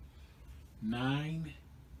 9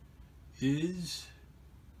 is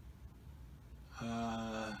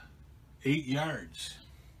 8 yards.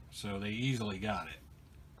 So they easily got it.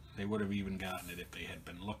 They would have even gotten it if they had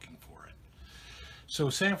been looking for it. So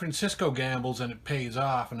San Francisco gambles and it pays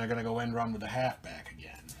off, and they're going to go end run with the halfback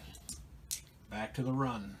again. Back to the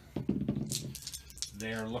run.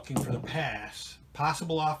 They are looking for the pass.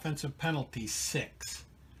 Possible offensive penalty 6.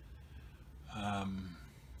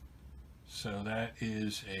 So that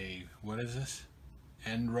is a, what is this?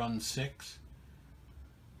 End run 6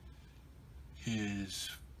 is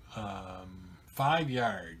 5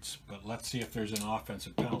 yards, but let's see if there's an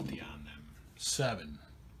offensive penalty on them. 7.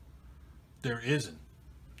 There isn't,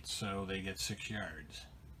 so they get 6 yards.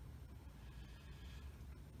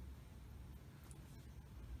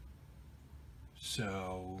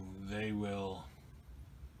 So they will,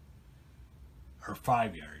 or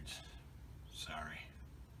 5 yards, sorry.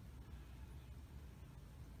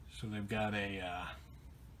 So they've got a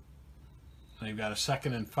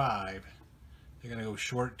 2nd and 5. They're going to go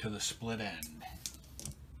short to the split end.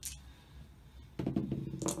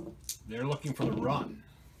 They're looking for the run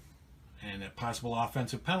and a possible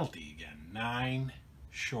offensive penalty again. 9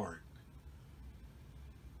 short.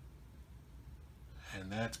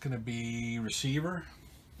 And that's going to be receiver.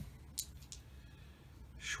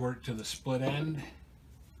 Short to the split end.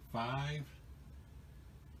 5.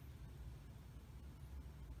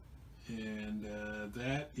 And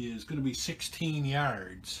that is going to be 16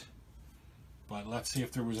 yards. But let's see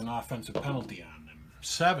if there was an offensive penalty on them.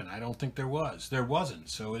 7, I don't think there was. There wasn't,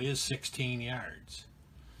 so it is 16 yards.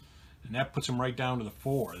 And that puts them right down to the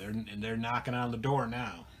 4. They're knocking on the door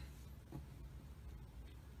now.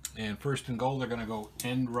 And 1st and goal, they're going to go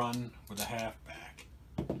end run with a halfback.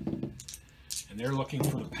 And they're looking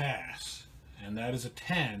for the pass. And that is a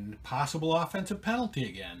 10. Possible offensive penalty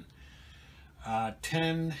again.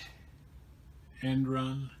 10 end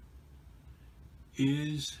run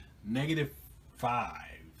is -5.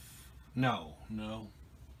 No.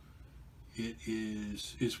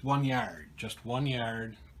 It's 1 yard. Just 1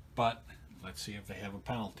 yard. But let's see if they have a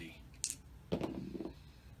penalty.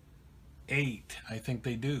 8, I think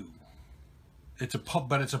they do.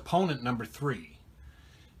 But it's opponent number 3.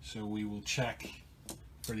 So we will check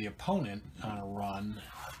for the opponent on a run.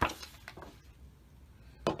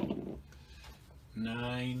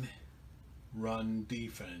 9 run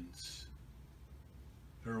defense.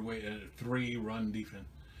 Or wait, 3 run defense.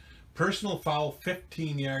 Personal foul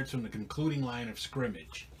 15 yards from the concluding line of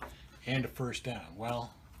scrimmage and a 1st down.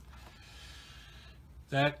 Well,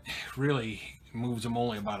 that really moves them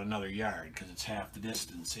only about another yard because it's half the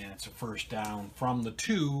distance, and it's a 1st down from the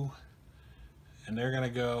 2, and they're going to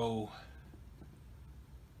go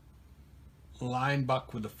line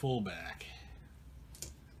buck with the fullback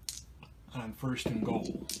on 1st and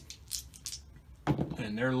goal.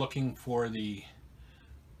 And they're looking for the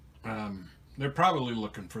they're probably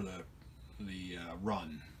looking for the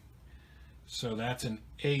run. So that's an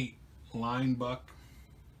 8 line buck.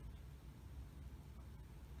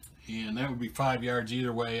 And that would be 5 yards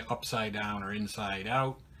either way, upside down or inside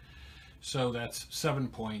out. So that's 7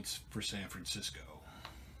 points for San Francisco.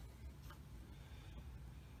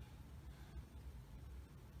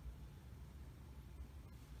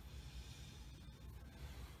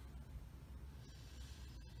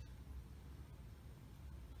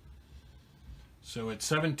 So it's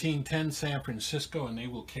 17-10 San Francisco, and they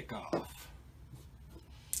will kick off.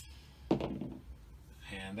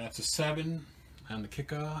 And that's a 7 on the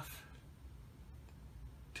kickoff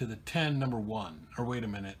to the 10, number 1. Or wait a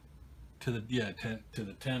minute, to the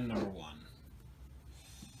 10, number 1.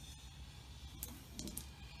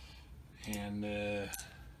 And the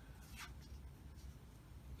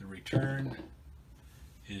return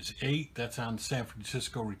is 8. That's on the San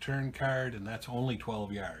Francisco return card, and that's only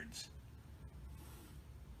 12 yards.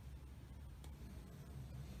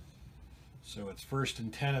 So it's 1st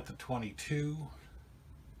and 10 at the 22,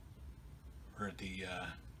 or at the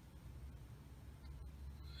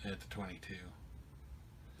 22.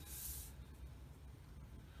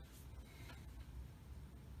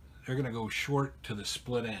 They're going to go short to the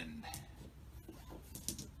split end.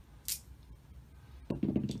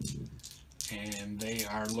 And they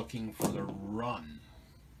are looking for the run.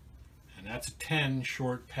 And that's a 10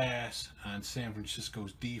 short pass on San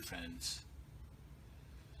Francisco's defense.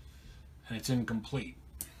 And it's incomplete.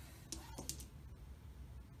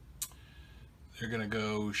 They're going to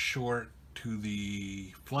go short to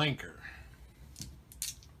the flanker.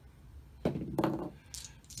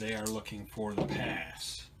 they are looking for the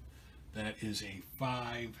pass. That is a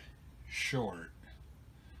 5 short.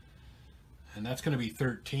 And that's going to be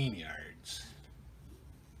 13 yards.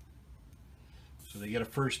 So they get a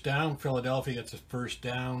first down. Philadelphia gets a first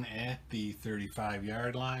down at the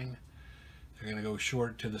 35-yard line. They're going to go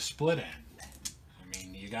short to the split end. I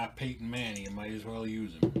mean, you got Peyton Manning, you might as well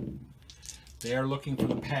use him. They are looking for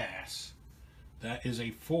the pass. That is a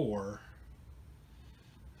 4.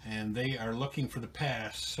 And they are looking for the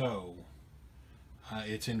pass, so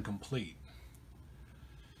it's incomplete.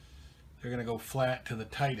 They're going to go flat to the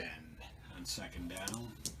tight end on second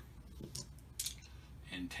down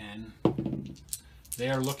and 10. They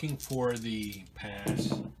are looking for the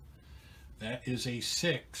pass. That is a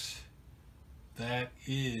 6. That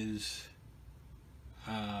is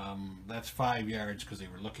that's 5 yards because they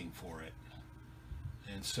were looking for it.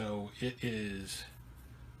 And so it is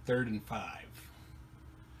 3rd and 5.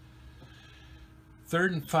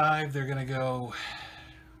 3rd and 5, they're going to go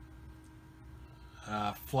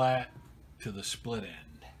flat to the split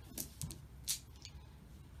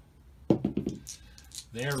end.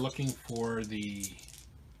 They're looking for the,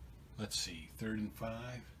 let's see, 3rd and 5.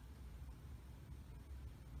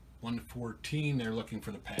 1 to 14, they're looking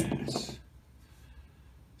for the pass.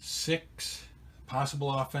 6,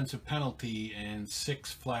 possible offensive penalty, and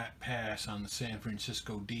 6 flat pass on the San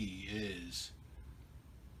Francisco D is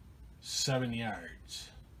 7 yards.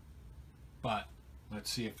 But let's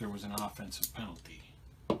see if there was an offensive penalty.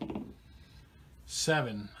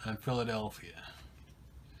 7 on Philadelphia.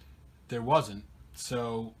 There wasn't,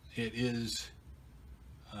 so it is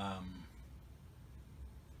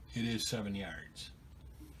 7 yards.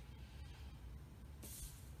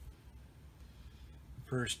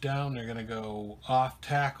 First down, they're going to go off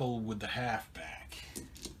tackle with the halfback.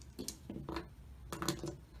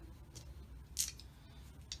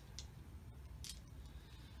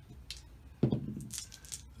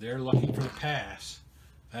 They're looking for the pass.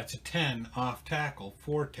 That's a 10 off tackle,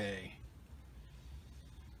 Forte.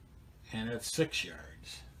 And it's 6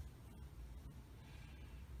 yards.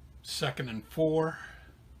 2nd and 4.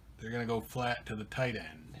 They're going to go flat to the tight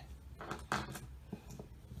end.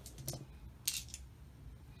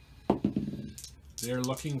 They're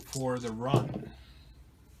looking for the run.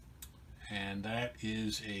 And that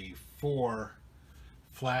is a 4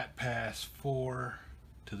 flat pass, 4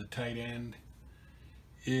 to the tight end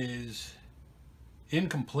is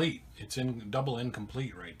incomplete. It's in double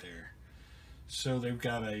incomplete right there. So they've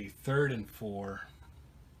got a 3rd and 4.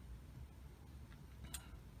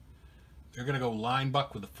 They're going to go line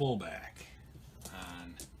buck with the fullback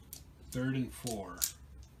on 3rd and 4.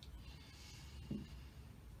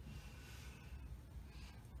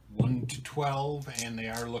 1 to 12, and they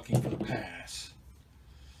are looking for the pass.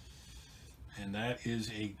 And that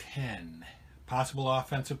is a 10. Possible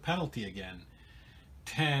offensive penalty again.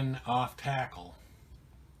 10 off tackle.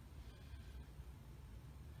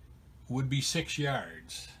 Would be 6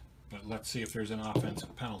 yards, but let's see if there's an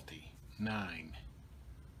offensive penalty. 9.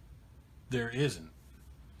 There isn't.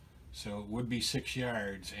 So it would be 6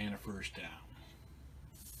 yards and a first down.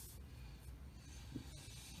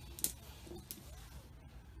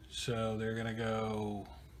 So they're going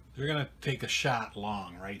to take a shot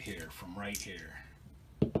long right here, from right here.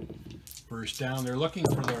 First down, they're looking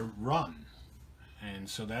for the run. And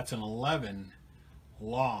so that's an 11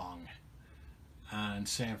 long on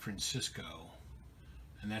San Francisco.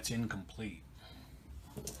 And that's incomplete.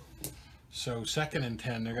 So 2nd and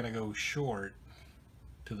 10, they're going to go short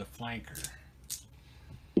to the flanker.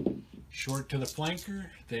 Short to the flanker,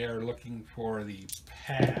 they are looking for the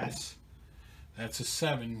pass. That's a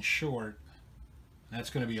 7 short. That's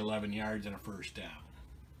going to be 11 yards and a first down.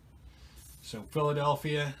 So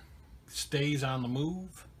Philadelphia stays on the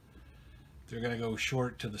move. They're going to go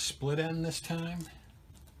short to the split end this time.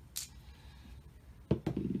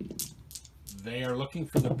 They are looking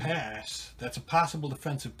for the pass. That's a possible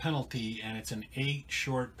defensive penalty, and it's an 8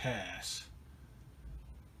 short pass.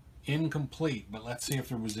 Incomplete, but let's see if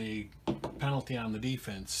there was a penalty on the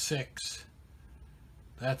defense. 6.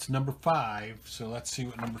 That's number 5, so let's see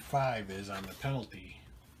what number 5 is on the penalty.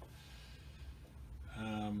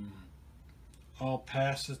 All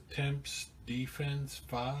pass attempts, defense,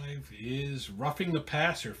 5 is roughing the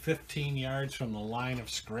passer 15 yards from the line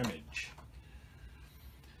of scrimmage.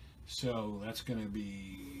 So that's going to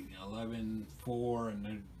be 11-4, and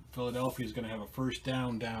then Philadelphia is going to have a first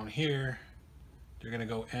down here. They're going to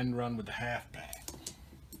go end run with the halfback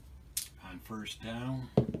on first down.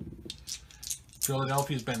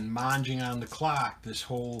 Philadelphia's been manging on the clock this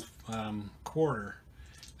whole quarter.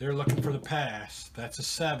 They're looking for the pass. That's a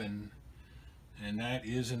 7, And that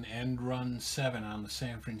is an end run 7 on the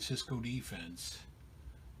San Francisco defense.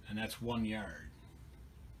 And that's 1 yard.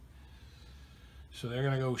 So they're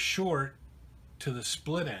going to go short to the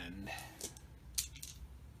split end.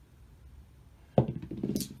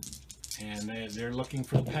 And they're looking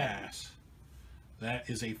for the pass. That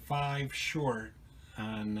is a 5 short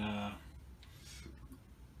on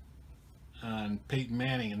Peyton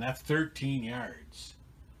Manning, and that's 13 yards.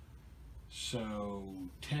 So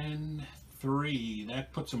 10-3,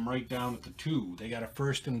 that puts them right down at the 2. They got a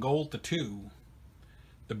 1st and goal at the 2.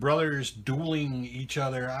 The brothers dueling each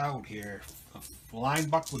other out here. A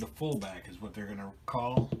linebacker with a fullback is what they're going to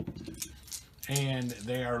call. And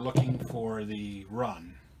they are looking for the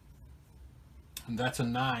run. And that's a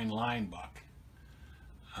 9 linebacker.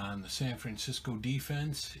 On the San Francisco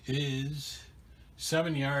defense is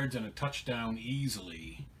 7 yards and a touchdown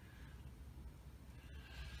easily.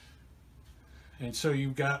 And so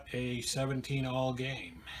you've got a 17-all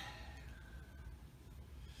game.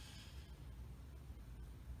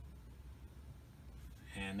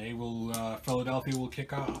 And they will, Philadelphia will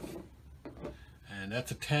kick off. And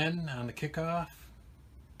that's a 10 on the kickoff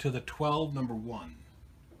to the 12, number 1.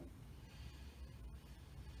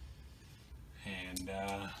 And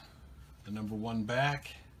the number 1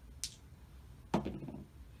 back,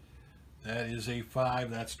 that is a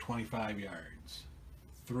 5, that's 25 yards.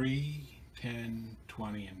 3, 10,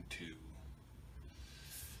 20, and 2.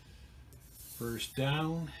 First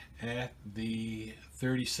down at the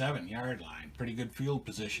 37-yard line. Pretty good field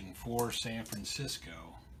position for San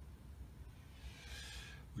Francisco.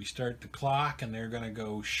 We start the clock, and they're going to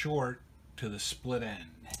go short to the split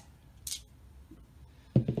end.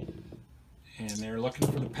 And they're looking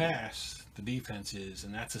for the pass, the defense is,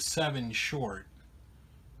 and that's a 7 short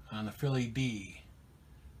on the Philly D,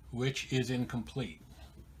 which is incomplete.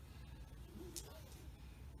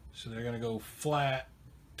 So they're going to go flat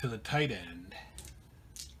to the tight end.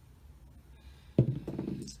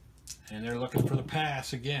 And they're looking for the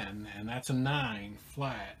pass again, and that's a 9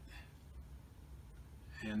 flat.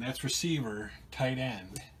 And that's receiver, tight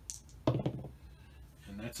end.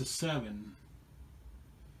 And that's a 7.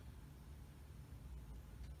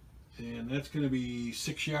 And that's going to be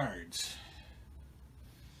 6 yards.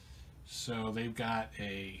 So they've got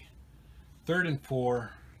a 3rd and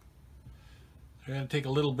 4. They're going to take a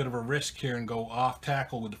little bit of a risk here and go off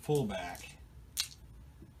tackle with the fullback.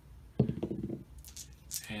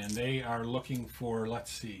 And they are looking for,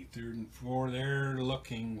 let's see, 3rd and 4. They're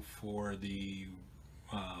looking for the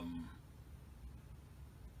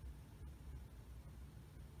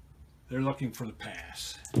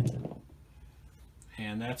pass.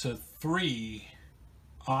 And that's a 3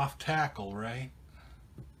 off tackle, right?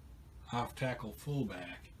 Off tackle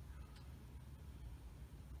fullback.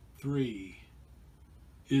 3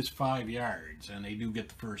 is 5 yards, and they do get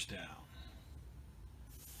the first down.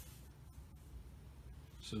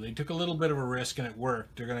 So they took a little bit of a risk, and it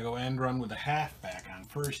worked. They're going to go end run with a halfback on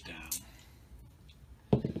first down.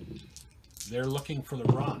 They're looking for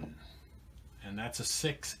the run, and that's a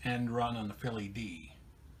 6 end run on the Philly D.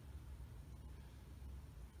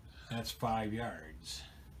 That's 5 yards.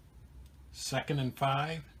 2nd and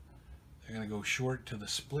 5. They're going to go short to the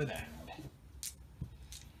split end.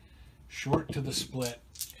 Short to the split,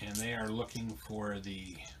 and they are looking for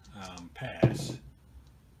the pass.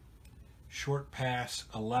 Short pass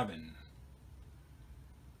 11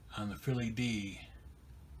 on the Philly D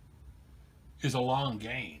is a long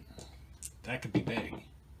gain. That could be big.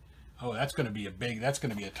 Oh, that's going to be that's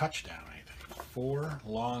going to be a touchdown, I think. 4,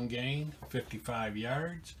 long gain, 55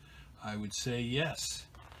 yards. I would say yes.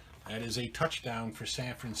 That is a touchdown for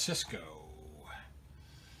San Francisco.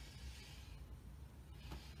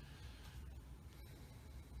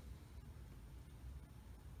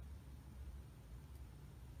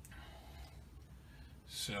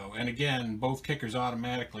 So, and again, both kickers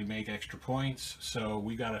automatically make extra points, so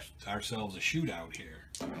we got ourselves a shootout here.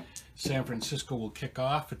 San Francisco will kick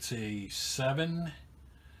off. It's a 7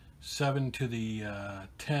 to the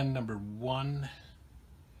 10, number 1.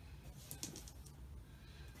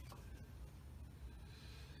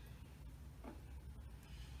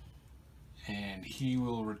 And he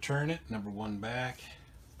will return it, number 1 back.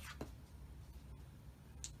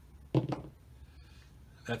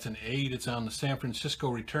 That's an 8. It's on the San Francisco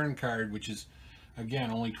return card, which is,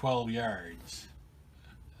 again, only 12 yards.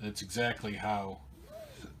 That's exactly how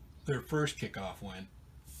their first kickoff went.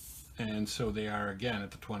 And so they are, again,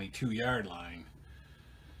 at the 22-yard line.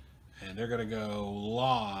 And they're going to go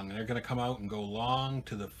long. They're going to come out and go long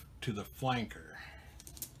to the flanker.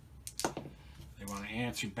 They want to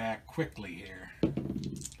answer back quickly here.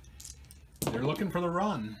 They're looking for the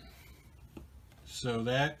run. So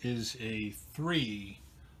that is a 3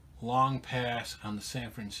 long pass on the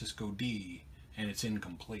San Francisco D, and it's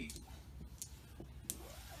incomplete.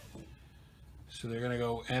 So they're going to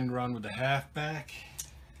go end run with the halfback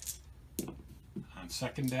on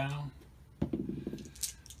second down.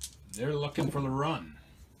 They're looking for the run.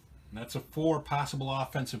 That's a 4 possible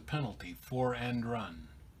offensive penalty, 4 end run.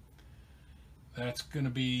 That's going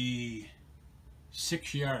to be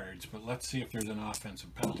 6 yards, but let's see if there's an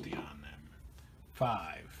offensive penalty on them.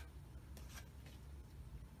 5.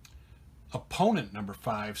 Opponent number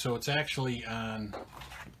 5, so it's actually on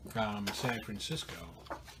San Francisco.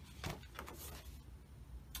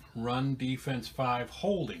 Run defense 5,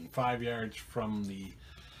 holding 5 yards from the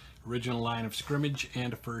original line of scrimmage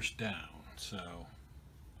and a first down. So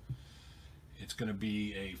it's going to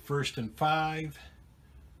be a 1st and 5.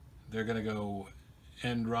 They're going to go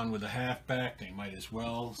end run with a halfback. They might as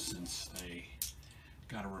well, since they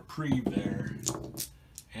got a reprieve there.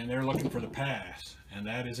 And they're looking for the pass, and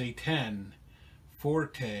that is a 10.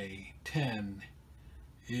 Forte 10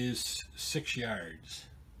 is 6 yards.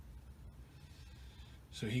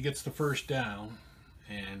 So he gets the first down,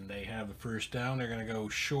 and they have the first down. They're going to go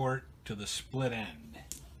short to the split end.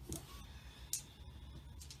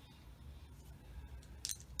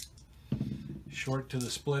 Short to the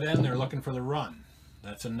split end. They're looking for the run.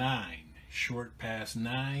 That's a 9. Short pass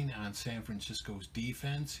 9 on San Francisco's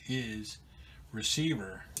defense is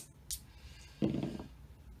receiver.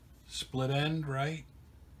 Split end, right?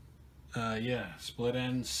 Yeah, split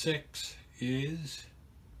end 6 is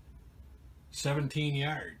 17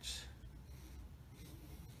 yards.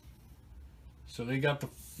 So they got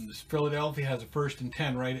Philadelphia has a 1st and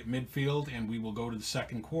 10 right at midfield, and we will go to the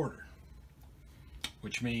second quarter,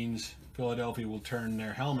 which means Philadelphia will turn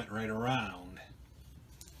their helmet right around,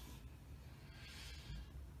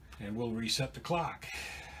 and we'll reset the clock.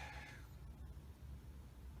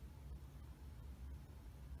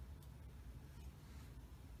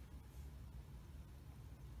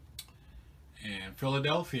 And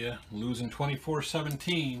Philadelphia losing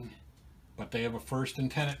 24-17, but they have a 1st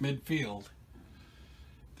and 10 at midfield.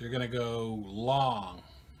 They're going to go long.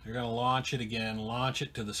 They're going to launch it again, launch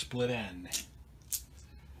it to the split end.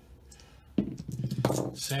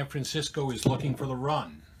 San Francisco is looking for the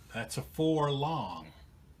run. That's a 4 long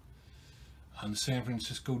on the San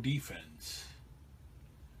Francisco defense.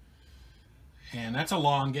 And that's a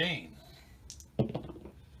long gain.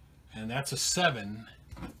 And that's a 7,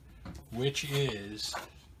 which is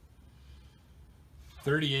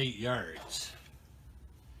 38 yards.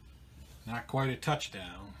 Not quite a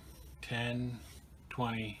touchdown. 10,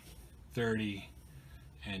 20, 30,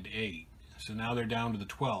 and 8. So now they're down to the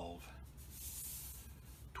 12.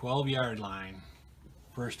 12-yard line,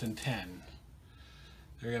 1st and 10.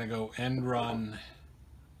 They're going to go end run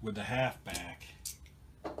with the halfback.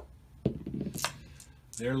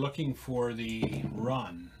 They're looking for the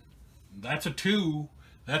run. That's a 2.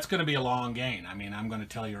 That's going to be a long gain. I mean, I'm going to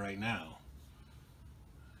tell you right now.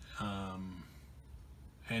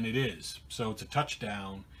 And it is. So it's a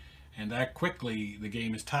touchdown, and that quickly the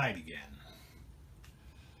game is tied again.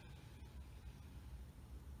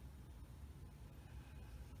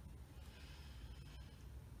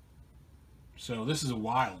 So this is a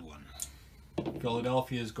wild one.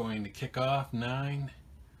 Philadelphia is going to kick off 9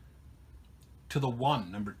 to the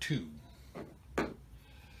 1, number 2.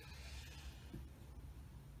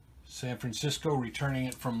 San Francisco returning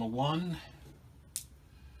it from the 1.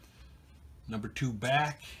 Number 2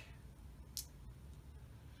 back.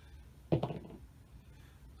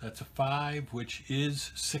 That's a 5, which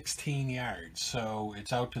is 16 yards. So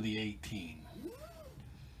it's out to the 18.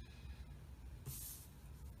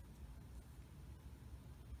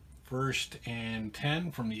 First and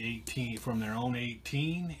 10 from the 18, from their own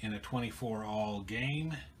 18 in a 24-all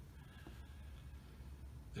game.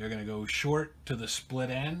 They're going to go short to the split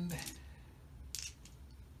end.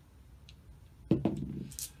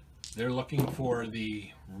 They're looking for the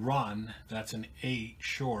run. That's an 8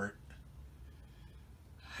 short.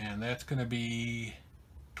 And that's going to be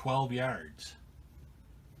 12 yards.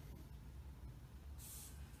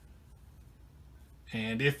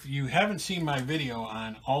 And if you haven't seen my video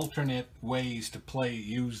on alternate ways to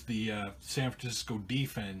use the San Francisco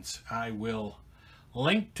defense, I will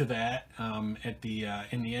link to that at the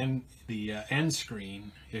in the end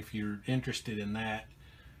screen if you're interested in that.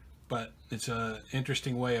 But it's a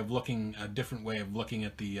interesting way of looking, a different way of looking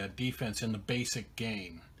at the defense in the basic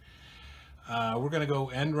game. We're going to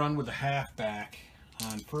go end run with the halfback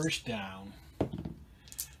on first down,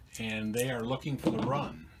 and they are looking for the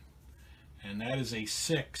run. And that is a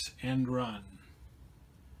 6 end run.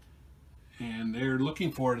 And they're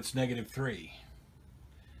looking for it. It's -3.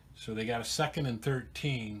 So they got a 2nd and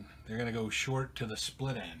 13. They're going to go short to the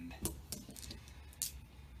split end.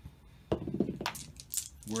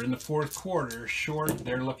 We're in the 4th quarter. Short,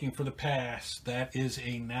 they're looking for the pass. That is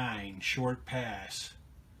a 9, short pass.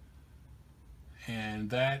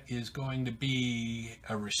 And that is going to be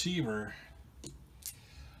a receiver.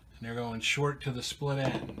 And they're going short to the split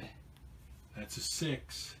end. That's a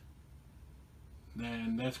 6.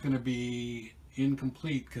 Then that's going to be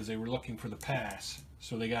incomplete because they were looking for the pass.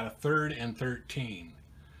 So they got a 3rd and 13.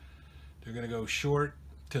 They're going to go short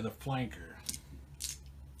to the flanker.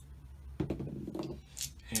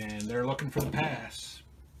 And they're looking for the pass.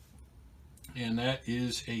 And that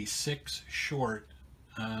is a 6 short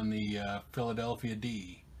on the Philadelphia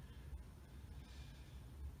D.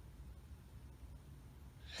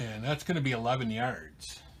 And that's going to be 11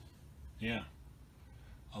 yards. Yeah.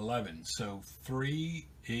 11. So 3,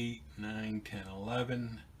 8, 9, 10,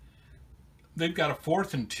 11. They've got a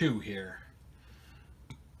 4th and 2 here.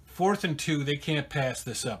 4th and 2, they can't pass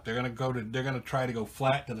this up. They're going to try to go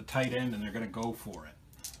flat to the tight end, and they're going to go for it.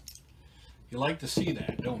 You like to see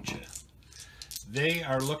that, don't you? They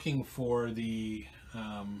are looking for the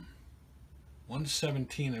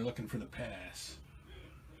 117. They're looking for the pass.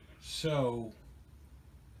 So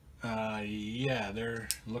yeah, they're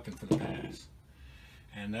looking for the pass.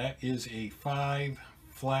 And that is a 5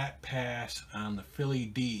 flat pass on the Philly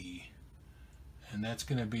D. And that's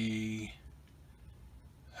going to be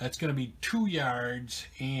 2 yards,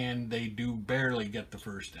 and they do barely get the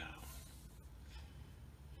first down.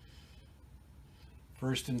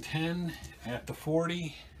 1st and 10 at the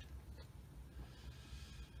 40.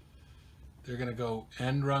 They're going to go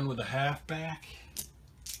end run with a halfback.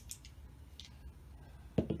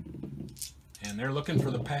 And they're looking for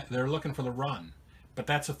the run. But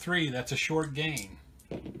that's a 3, that's a short gain.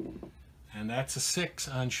 And that's a 6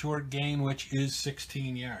 on short gain, which is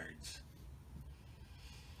 16 yards.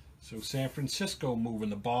 So San Francisco moving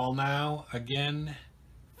the ball now. Again,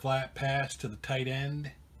 flat pass to the tight end.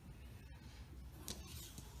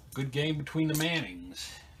 Good game between the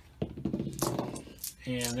Mannings.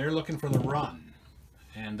 And they're looking for the run.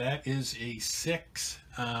 And that is a 6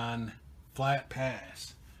 on flat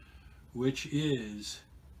pass, which is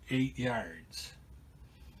 8 yards.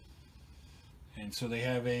 And so they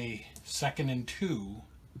have a 2nd and 2.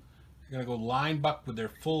 They're going to go line buck with their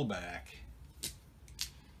fullback.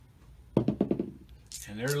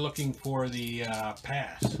 And they're looking for the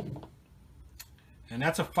pass. And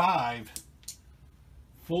that's a 5.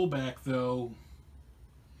 Fullback, though,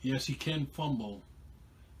 yes, he can fumble.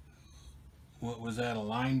 What was that, a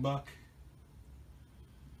line buck?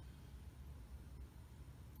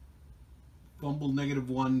 Fumble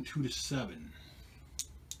 -1, 2 to 7.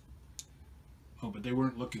 Oh, but they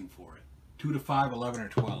weren't looking for it. 2 to 5, 11 or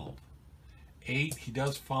 12. 8, he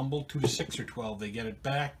does fumble. 2 to 6 or 12. They get it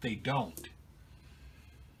back. They don't.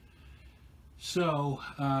 So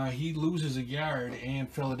he loses a yard, and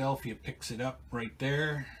Philadelphia picks it up right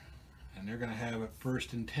there. And they're going to have it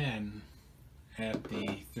 1st and 10 at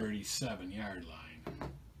the 37-yard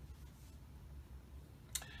line.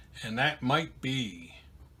 And that might be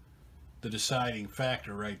the deciding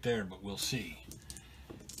factor right there, but we'll see.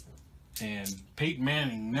 And Peyton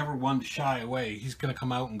Manning never one to shy away. He's going to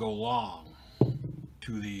come out and go long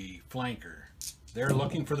to the flanker. They're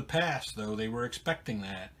looking for the pass, though. They were expecting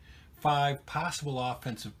that. 5 possible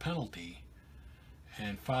offensive penalty,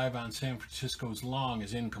 and 5 on San Francisco's long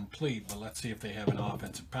is incomplete, but let's see if they have an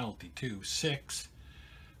offensive penalty too. 6,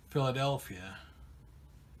 Philadelphia.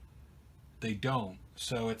 They don't,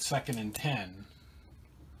 so it's 2nd and 10.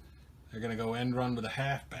 They're going to go end run with a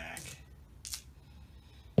halfback.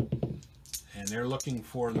 And they're looking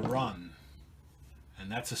for the run.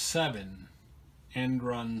 And that's a 7, end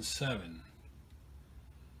run 7.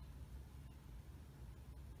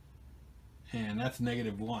 And that's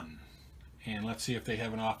 -1. And let's see if they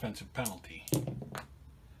have an offensive penalty.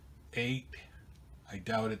 8, I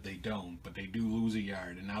doubt it, they don't, but they do lose a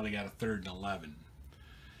yard, and now they got a 3rd and 11.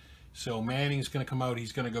 So Manning's going to come out,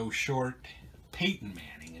 he's going to go short. Peyton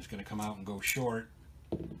Manning is going to come out and go short.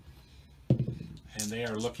 And they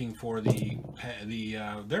are looking for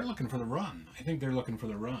they're looking for the run. I think they're looking for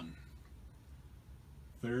the run.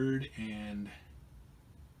 3rd and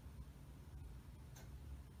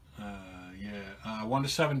 1 to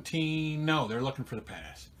 17. No, they're looking for the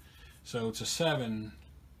pass. So it's a 7.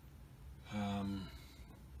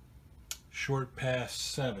 Short pass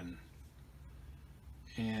 7.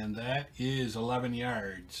 And that is 11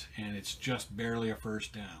 yards, and it's just barely a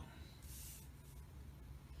first down.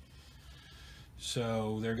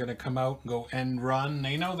 So they're going to come out and go end run.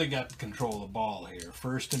 They know they got control of the ball here.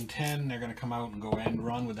 1st and 10, they're going to come out and go end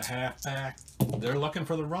run with the halfback. They're looking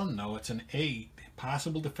for the run, though. It's an 8,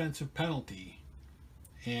 possible defensive penalty.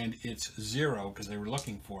 And it's 0 because they were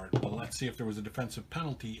looking for it. But let's see if there was a defensive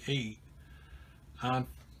penalty. 8 on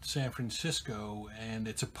San Francisco, and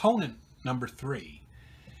it's opponent number 3.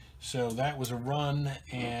 So that was a run,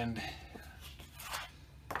 and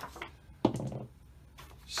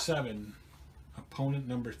 7. Opponent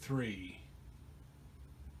number 3.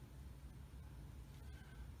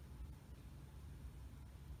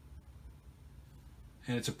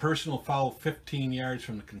 And it's a personal foul 15 yards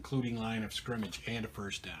from the concluding line of scrimmage and a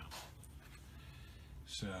first down.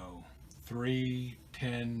 So 3,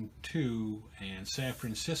 10, 2, and San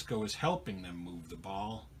Francisco is helping them move the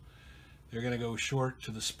ball. They're going to go short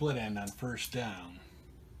to the split end on first down.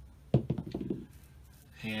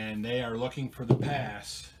 And they are looking for the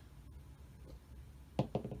pass.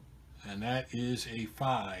 And that is a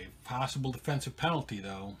 5. Possible defensive penalty,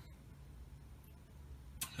 though.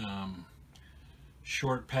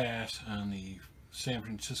 Short pass on the San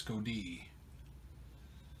Francisco D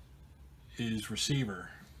is receiver.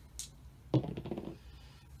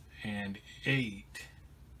 And 8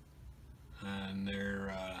 on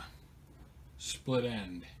their split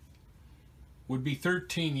end. Would be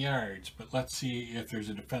 13 yards, but let's see if there's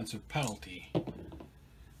a defensive penalty.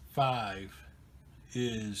 5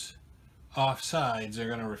 is offsides. They're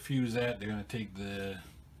going to refuse that. They're going to take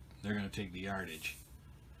the yardage.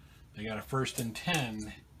 They got a 1st and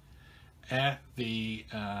 10 at the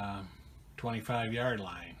 25-yard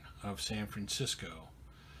line of San Francisco.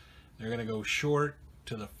 They're going to go short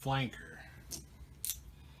to the flanker.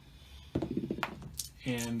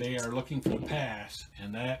 And they are looking for the pass,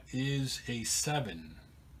 and that is a 7.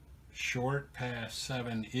 Short pass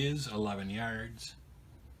 7 is 11 yards.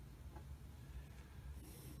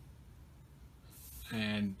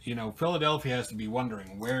 And, you know, Philadelphia has to be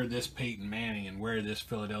wondering where this Peyton Manning and where this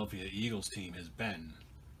Philadelphia Eagles team has been,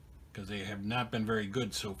 because they have not been very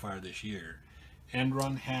good so far this year. End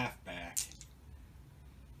run halfback.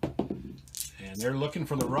 And they're looking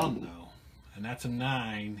for the run, though. And that's a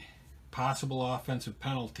 9. Possible offensive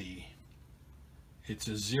penalty. It's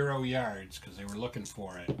a 0 yards because they were looking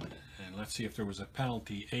for it. And let's see if there was a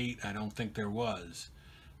penalty. 8. I don't think there was.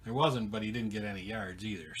 There wasn't, but he didn't get any yards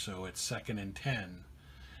either. So it's 2nd and 10.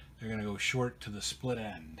 They're going to go short to the split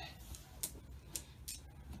end.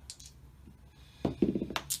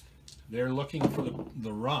 They're looking for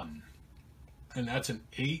the run. And that's an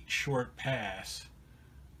 8 short pass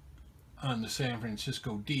on the San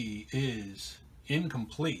Francisco D is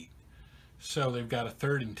incomplete. So they've got a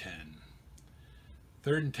 3rd and 10.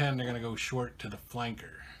 3rd and 10, they're going to go short to the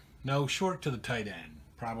flanker. No, short to the tight end.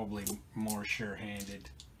 Probably more sure-handed.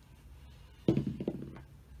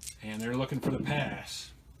 And they're looking for the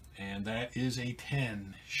pass. And that is a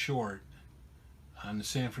 10 short on the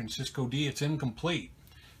San Francisco D. It's incomplete.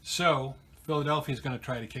 So Philadelphia is going to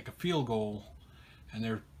try to kick a field goal,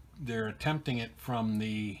 and they're attempting it from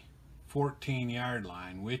the 14-yard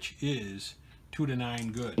line, which is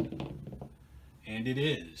 2-9 good. And it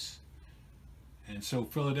is. And so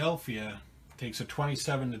Philadelphia takes a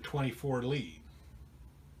 27-24 lead.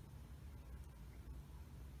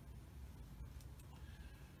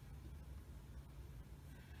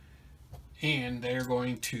 And they're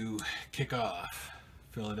going to kick off.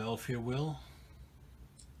 Philadelphia will.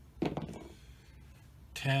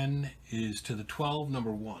 10 is to the 12,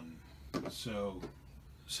 number 1. So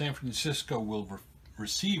San Francisco will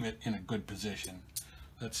receive it in a good position.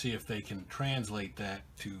 Let's see if they can translate that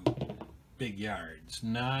to big yards.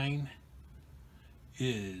 9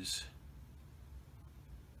 is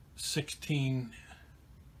 16.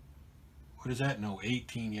 What is that? No,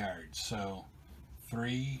 18 yards. So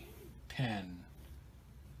 3, 10,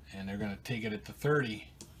 and they're going to take it at the 30.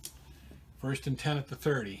 1st and 10 at the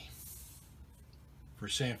 30 for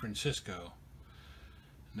San Francisco.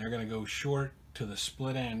 And they're going to go short to the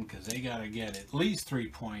split end because they got to get at least 3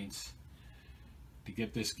 points to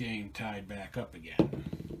get this game tied back up again.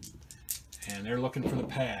 And they're looking for the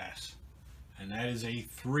pass, and that is a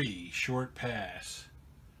 3 short pass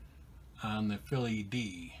on the Philly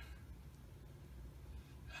D.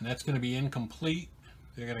 And that's going to be incomplete.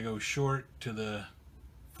 They're going to go short to the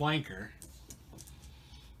flanker.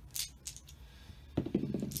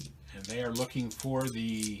 And they are looking for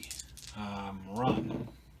the run.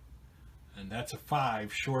 And that's a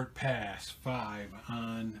 5 short pass. 5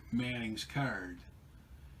 on Manning's card.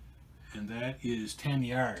 And that is 10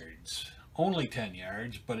 yards. Only 10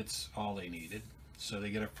 yards, but it's all they needed. So they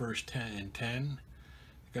get a 1st 10 and 10.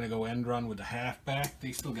 They're going to go end run with the halfback.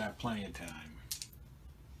 They still got plenty of time.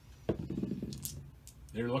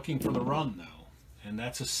 They're looking for the run, though, and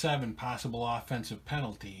that's a 7 possible offensive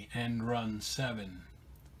penalty. End run 7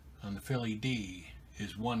 on the Philly D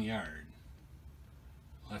is 1 yard.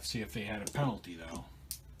 Let's see if they had a penalty, though.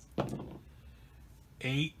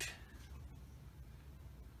 8,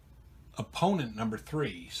 opponent number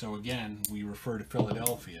 3. So again, we refer to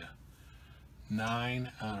Philadelphia.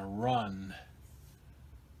 9 on a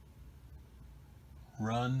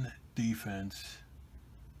run defense,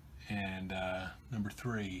 and number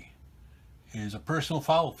 3 is a personal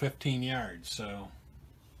foul, 15 yards. So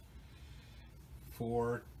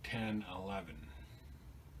 4, 10, 11.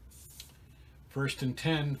 1st and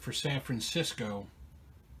 10 for San Francisco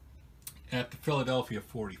at the Philadelphia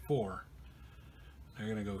 44. They're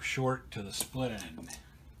going to go short to the split end.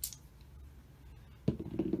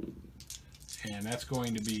 And that's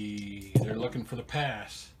going to be, they're looking for the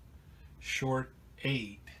pass. Short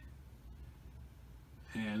 8.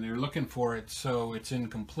 And they're looking for it, so it's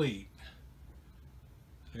incomplete.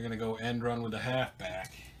 They're going to go end run with the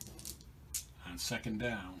halfback on 2nd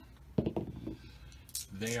down.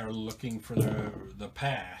 They are looking for the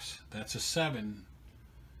pass. That's a 7.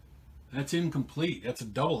 That's incomplete. That's a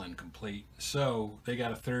double incomplete. So they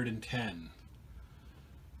got a 3rd and 10.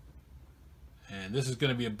 And this is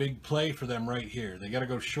going to be a big play for them right here. They got to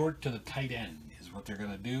go short to the tight end is what they're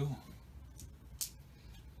going to do.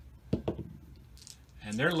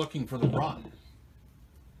 And they're looking for the run.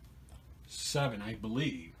 7, I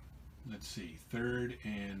believe. Let's see. 3rd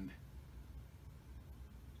and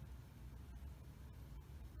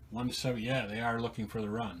 1 to 7. Yeah, they are looking for the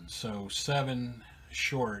run. So 7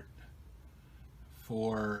 short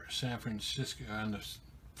for San Francisco on the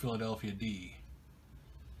Philadelphia D.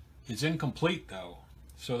 It's incomplete, though,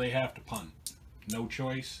 so they have to punt. No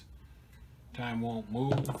choice. Time won't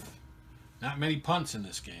move. Not many punts in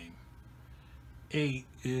this game. 8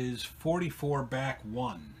 is 44 back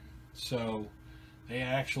 1. So they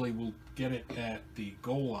actually will get it at the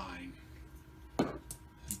goal line.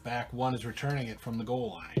 And back 1 is returning it from the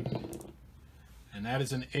goal line. And that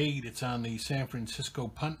is an 8. It's on the San Francisco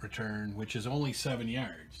punt return, which is only 7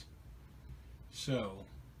 yards. So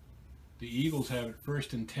the Eagles have it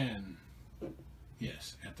 1st and 10.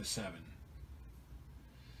 Yes, at the 7.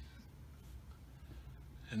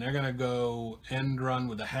 And they're going to go end run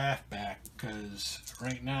with the halfback because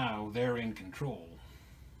right now they're in control.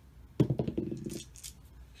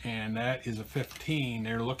 And that is a 15.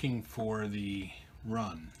 They're looking for the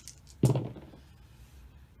run.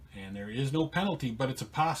 And there is no penalty, but it's a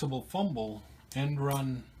possible fumble. End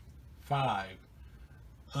run 5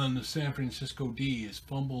 on the San Francisco D is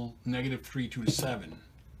fumble -3 to 7.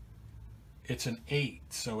 It's an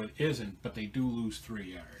 8, so it isn't, but they do lose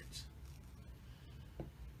 3 yards.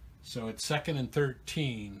 So it's 2nd and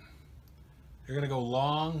 13. They're going to go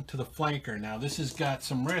long to the flanker. Now this has got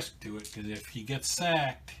some risk to it because if he gets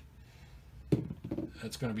sacked,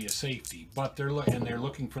 that's going to be a safety. But they're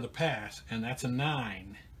looking for the pass, and that's a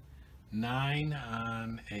 9. 9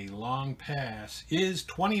 on a long pass is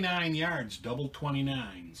 29 yards, double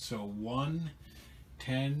 29. So 1,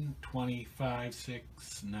 10, 25,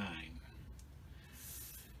 6, 9.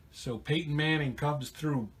 So Peyton Manning comes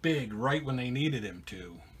through big right when they needed him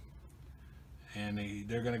to. And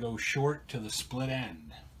they're going to go short to the split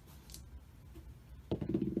end.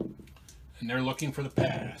 And they're looking for the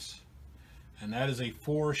pass. And that is a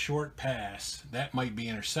 4 short pass. That might be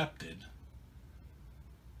intercepted.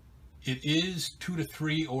 It is 2 to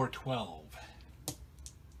 3 or 12.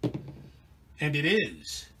 And it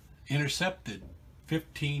is intercepted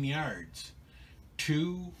 15 yards.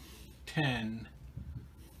 2, 10,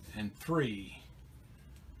 and 3.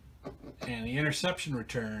 And the interception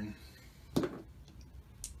return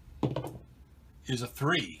is a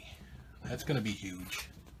 3. That's going to be huge.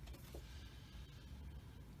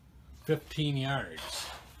 15 yards.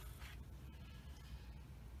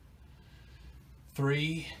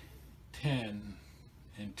 3, 10,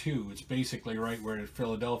 and 2. It's basically right where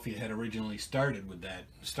Philadelphia had originally started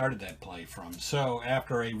that play from. So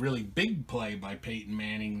after a really big play by Peyton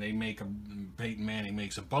Manning, Peyton Manning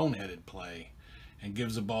makes a boneheaded play and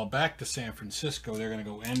gives the ball back to San Francisco. They're going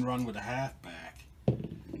to go end run with a halfback.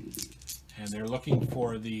 And they're looking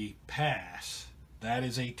for the pass. That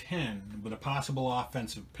is a 10 with a possible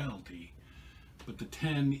offensive penalty. But the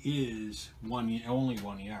 10 is only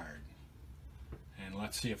 1 yard. And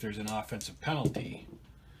let's see if there's an offensive penalty.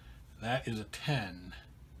 That is a 10.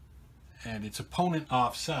 And it's opponent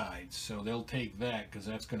offsides, so they'll take that because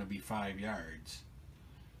that's going to be 5 yards.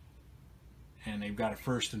 And they've got a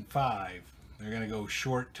 1st and 5. They're going to go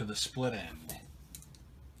short to the split end.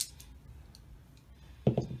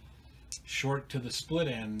 Short to the split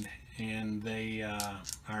end, and they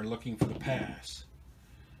are looking for the pass.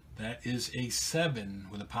 That is a 7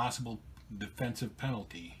 with a possible defensive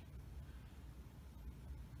penalty.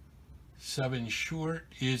 7 short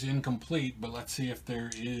is incomplete, but let's see if there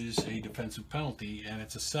is a defensive penalty, and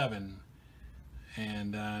it's a 7.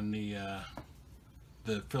 And on the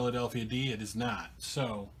Philadelphia D, it is not.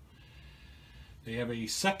 So they have a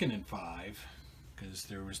 2nd and 5 because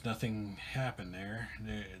there was nothing happen there.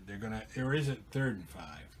 They're gonna, or is it 3rd and 5?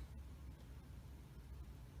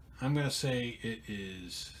 I'm gonna say it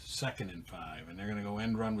is 2nd and 5, and they're gonna go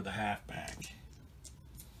end run with a halfback.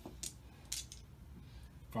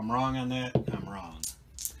 If I'm wrong on that, I'm wrong.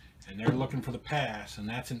 And they're looking for the pass, and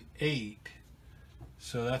that's an 8.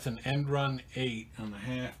 So that's an end run 8 on the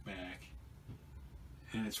halfback,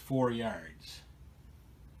 and it's 4 yards.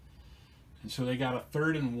 And so they got a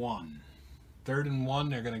 3rd and 1. 3rd and 1,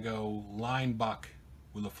 they're going to go line buck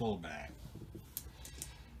with a fullback.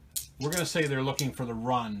 We're going to say they're looking for the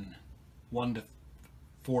run 1 to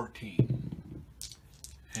 14.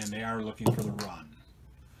 And they are looking for the run.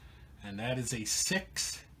 And that is a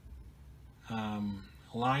 6.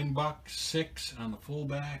 Line buck, 6 on the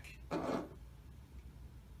fullback.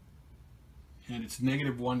 And it's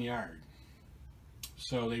 -1 yard.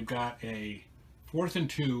 So they've got a 4th and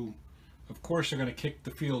 2. Of course, they're going to kick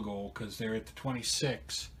the field goal because they're at the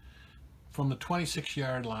 26. From the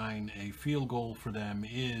 26-yard line, a field goal for them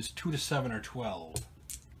is 2 to 7 or 12.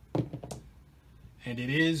 And it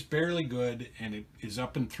is barely good, and it is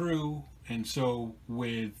up and through. And so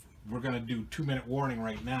we're going to do 2-minute warning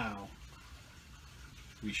right now.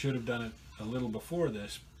 We should have done it a little before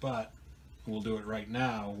this, but we'll do it right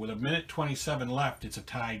now. With 1:27 left, it's a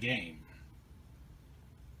tie game.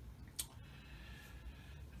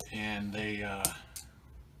 And they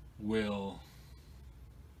we're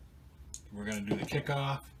going to do the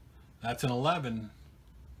kickoff. That's an 11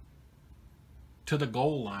 to the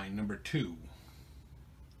goal line, number 2.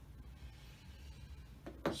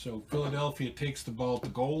 So Philadelphia takes the ball at the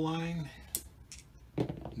goal line.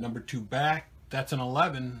 Number 2 back. That's an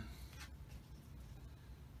 11.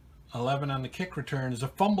 11 on the kick return is a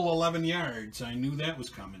fumble, 11 yards. I knew that was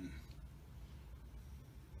coming.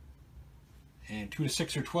 And 2 to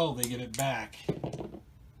 6 or 12, they get it back.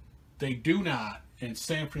 They do not, and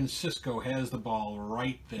San Francisco has the ball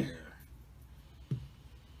right there.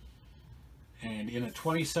 And in a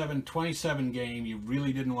 27-27 game, you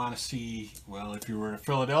really didn't want to see, well, if you were a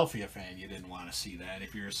Philadelphia fan, you didn't want to see that.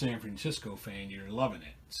 If you're a San Francisco fan, you're loving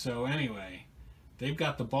it. So anyway, they've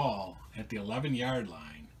got the ball at the 11-yard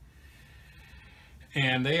line.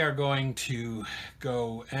 And they are going to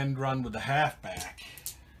go end run with the halfback.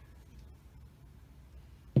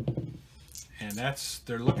 And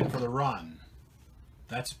they're looking for the run.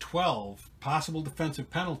 That's 12. Possible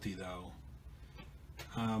defensive penalty, though.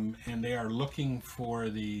 And they are looking for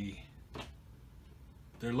the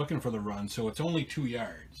run, so it's only 2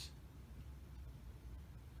 yards.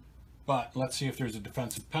 But let's see if there's a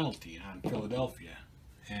defensive penalty on Philadelphia.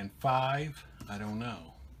 And 5, I don't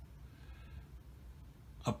know.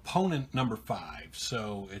 Opponent number 5,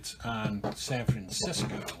 so it's on San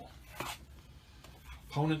Francisco.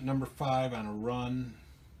 Opponent number 5 on a run,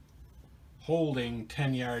 holding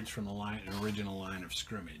 10 yards from the original line of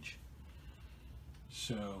scrimmage.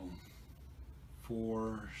 So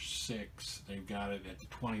 4, 6, they've got it at the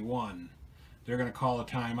 21. They're going to call a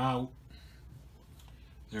timeout,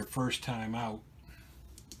 their first timeout,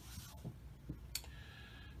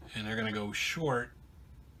 and they're going to go short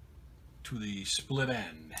to the split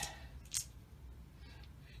end.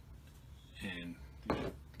 And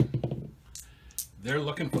they're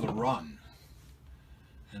looking for the run,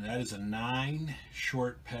 and that is a 9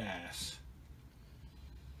 short pass,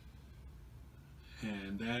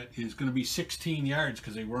 and that is going to be 16 yards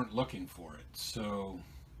because they weren't looking for it. So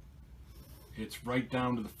it's right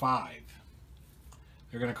down to the 5.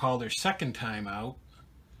 They're going to call their second timeout,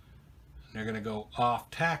 and they're going to go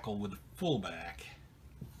off tackle with the fullback.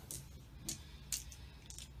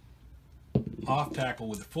 Off tackle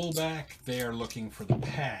with the fullback. They are looking for the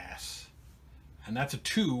pass. And that's a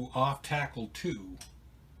 2, off tackle 2.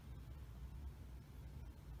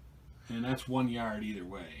 And that's 1 yard either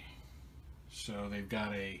way. So they've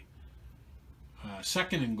got a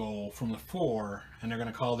 2nd and goal from the 4, and they're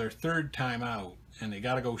going to call their third timeout. And they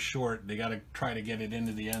got to go short. They got to try to get it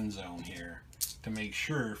into the end zone here to make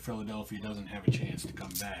sure Philadelphia doesn't have a chance to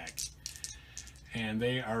come back. And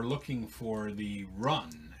they are looking for the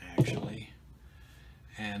run, actually.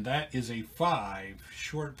 And that is a 5,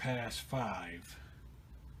 short pass 5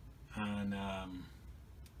 on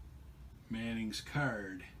Manning's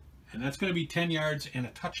card. And that's going to be 10 yards and a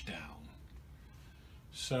touchdown.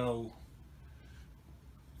 So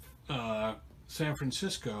San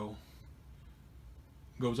Francisco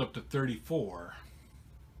goes up to 34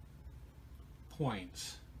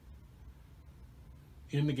 points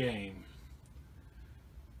in the game,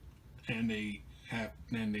 and they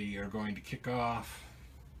are going to kick off,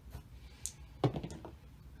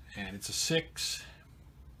 and it's a 6,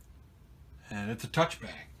 and it's a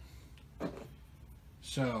touchback.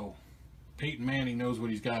 So Peyton Manning knows what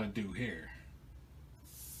he's got to do here.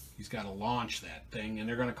 He's got to launch that thing, and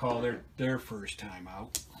they're going to call their first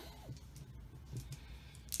timeout.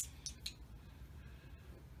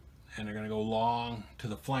 And they're going to go long to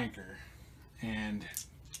the flanker, and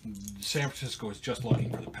San Francisco is just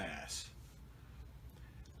looking for the pass.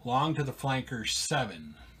 Long to the flanker,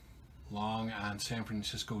 7. Long on San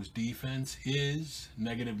Francisco's defense is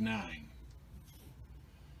 -9.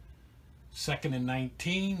 2nd and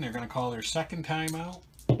 19, they're going to call their second timeout.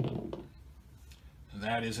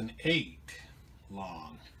 That is an 8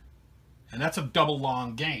 long. And that's a double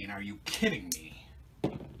long gain. Are you kidding me?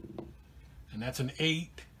 And that's an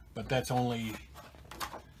 8, but that's only,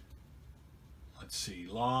 let's see,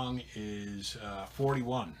 long is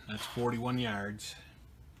 41. That's 41 yards.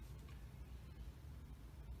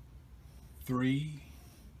 3,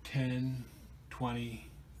 10, 20,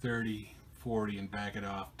 30, 40, and back it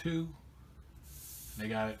off 2. They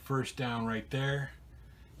got it first down right there.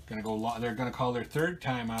 They're going to call their third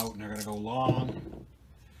timeout, and they're going to go long.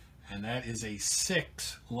 And that is a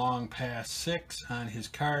 6. Long pass 6 on his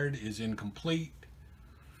card is incomplete.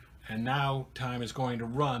 And now time is going to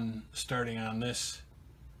run starting on this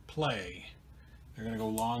play. They're going to go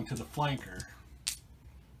long to the flanker.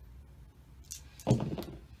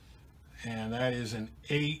 And that is an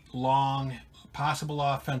 8 long, possible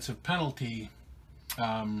offensive penalty.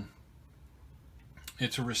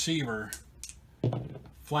 It's a receiver.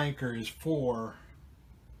 Flanker is 4.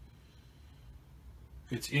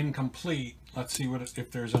 It's incomplete. Let's see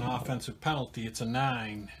if there's an offensive penalty. It's a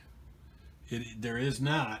 9. There is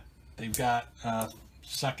not. They've got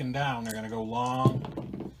second down. They're going to go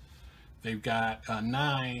long. They've got a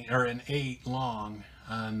 9 or an 8 long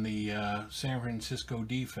on the San Francisco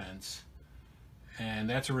defense, and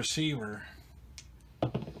that's a receiver,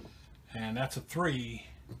 and that's a 3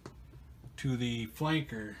 to the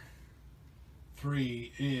flanker.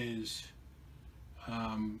 3 is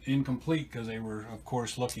incomplete because they were, of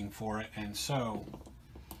course, looking for it. And so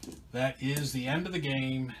that is the end of the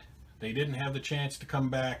game. They didn't have the chance to come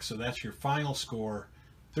back, so that's your final score,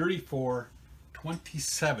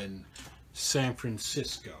 34-27 San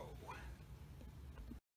Francisco.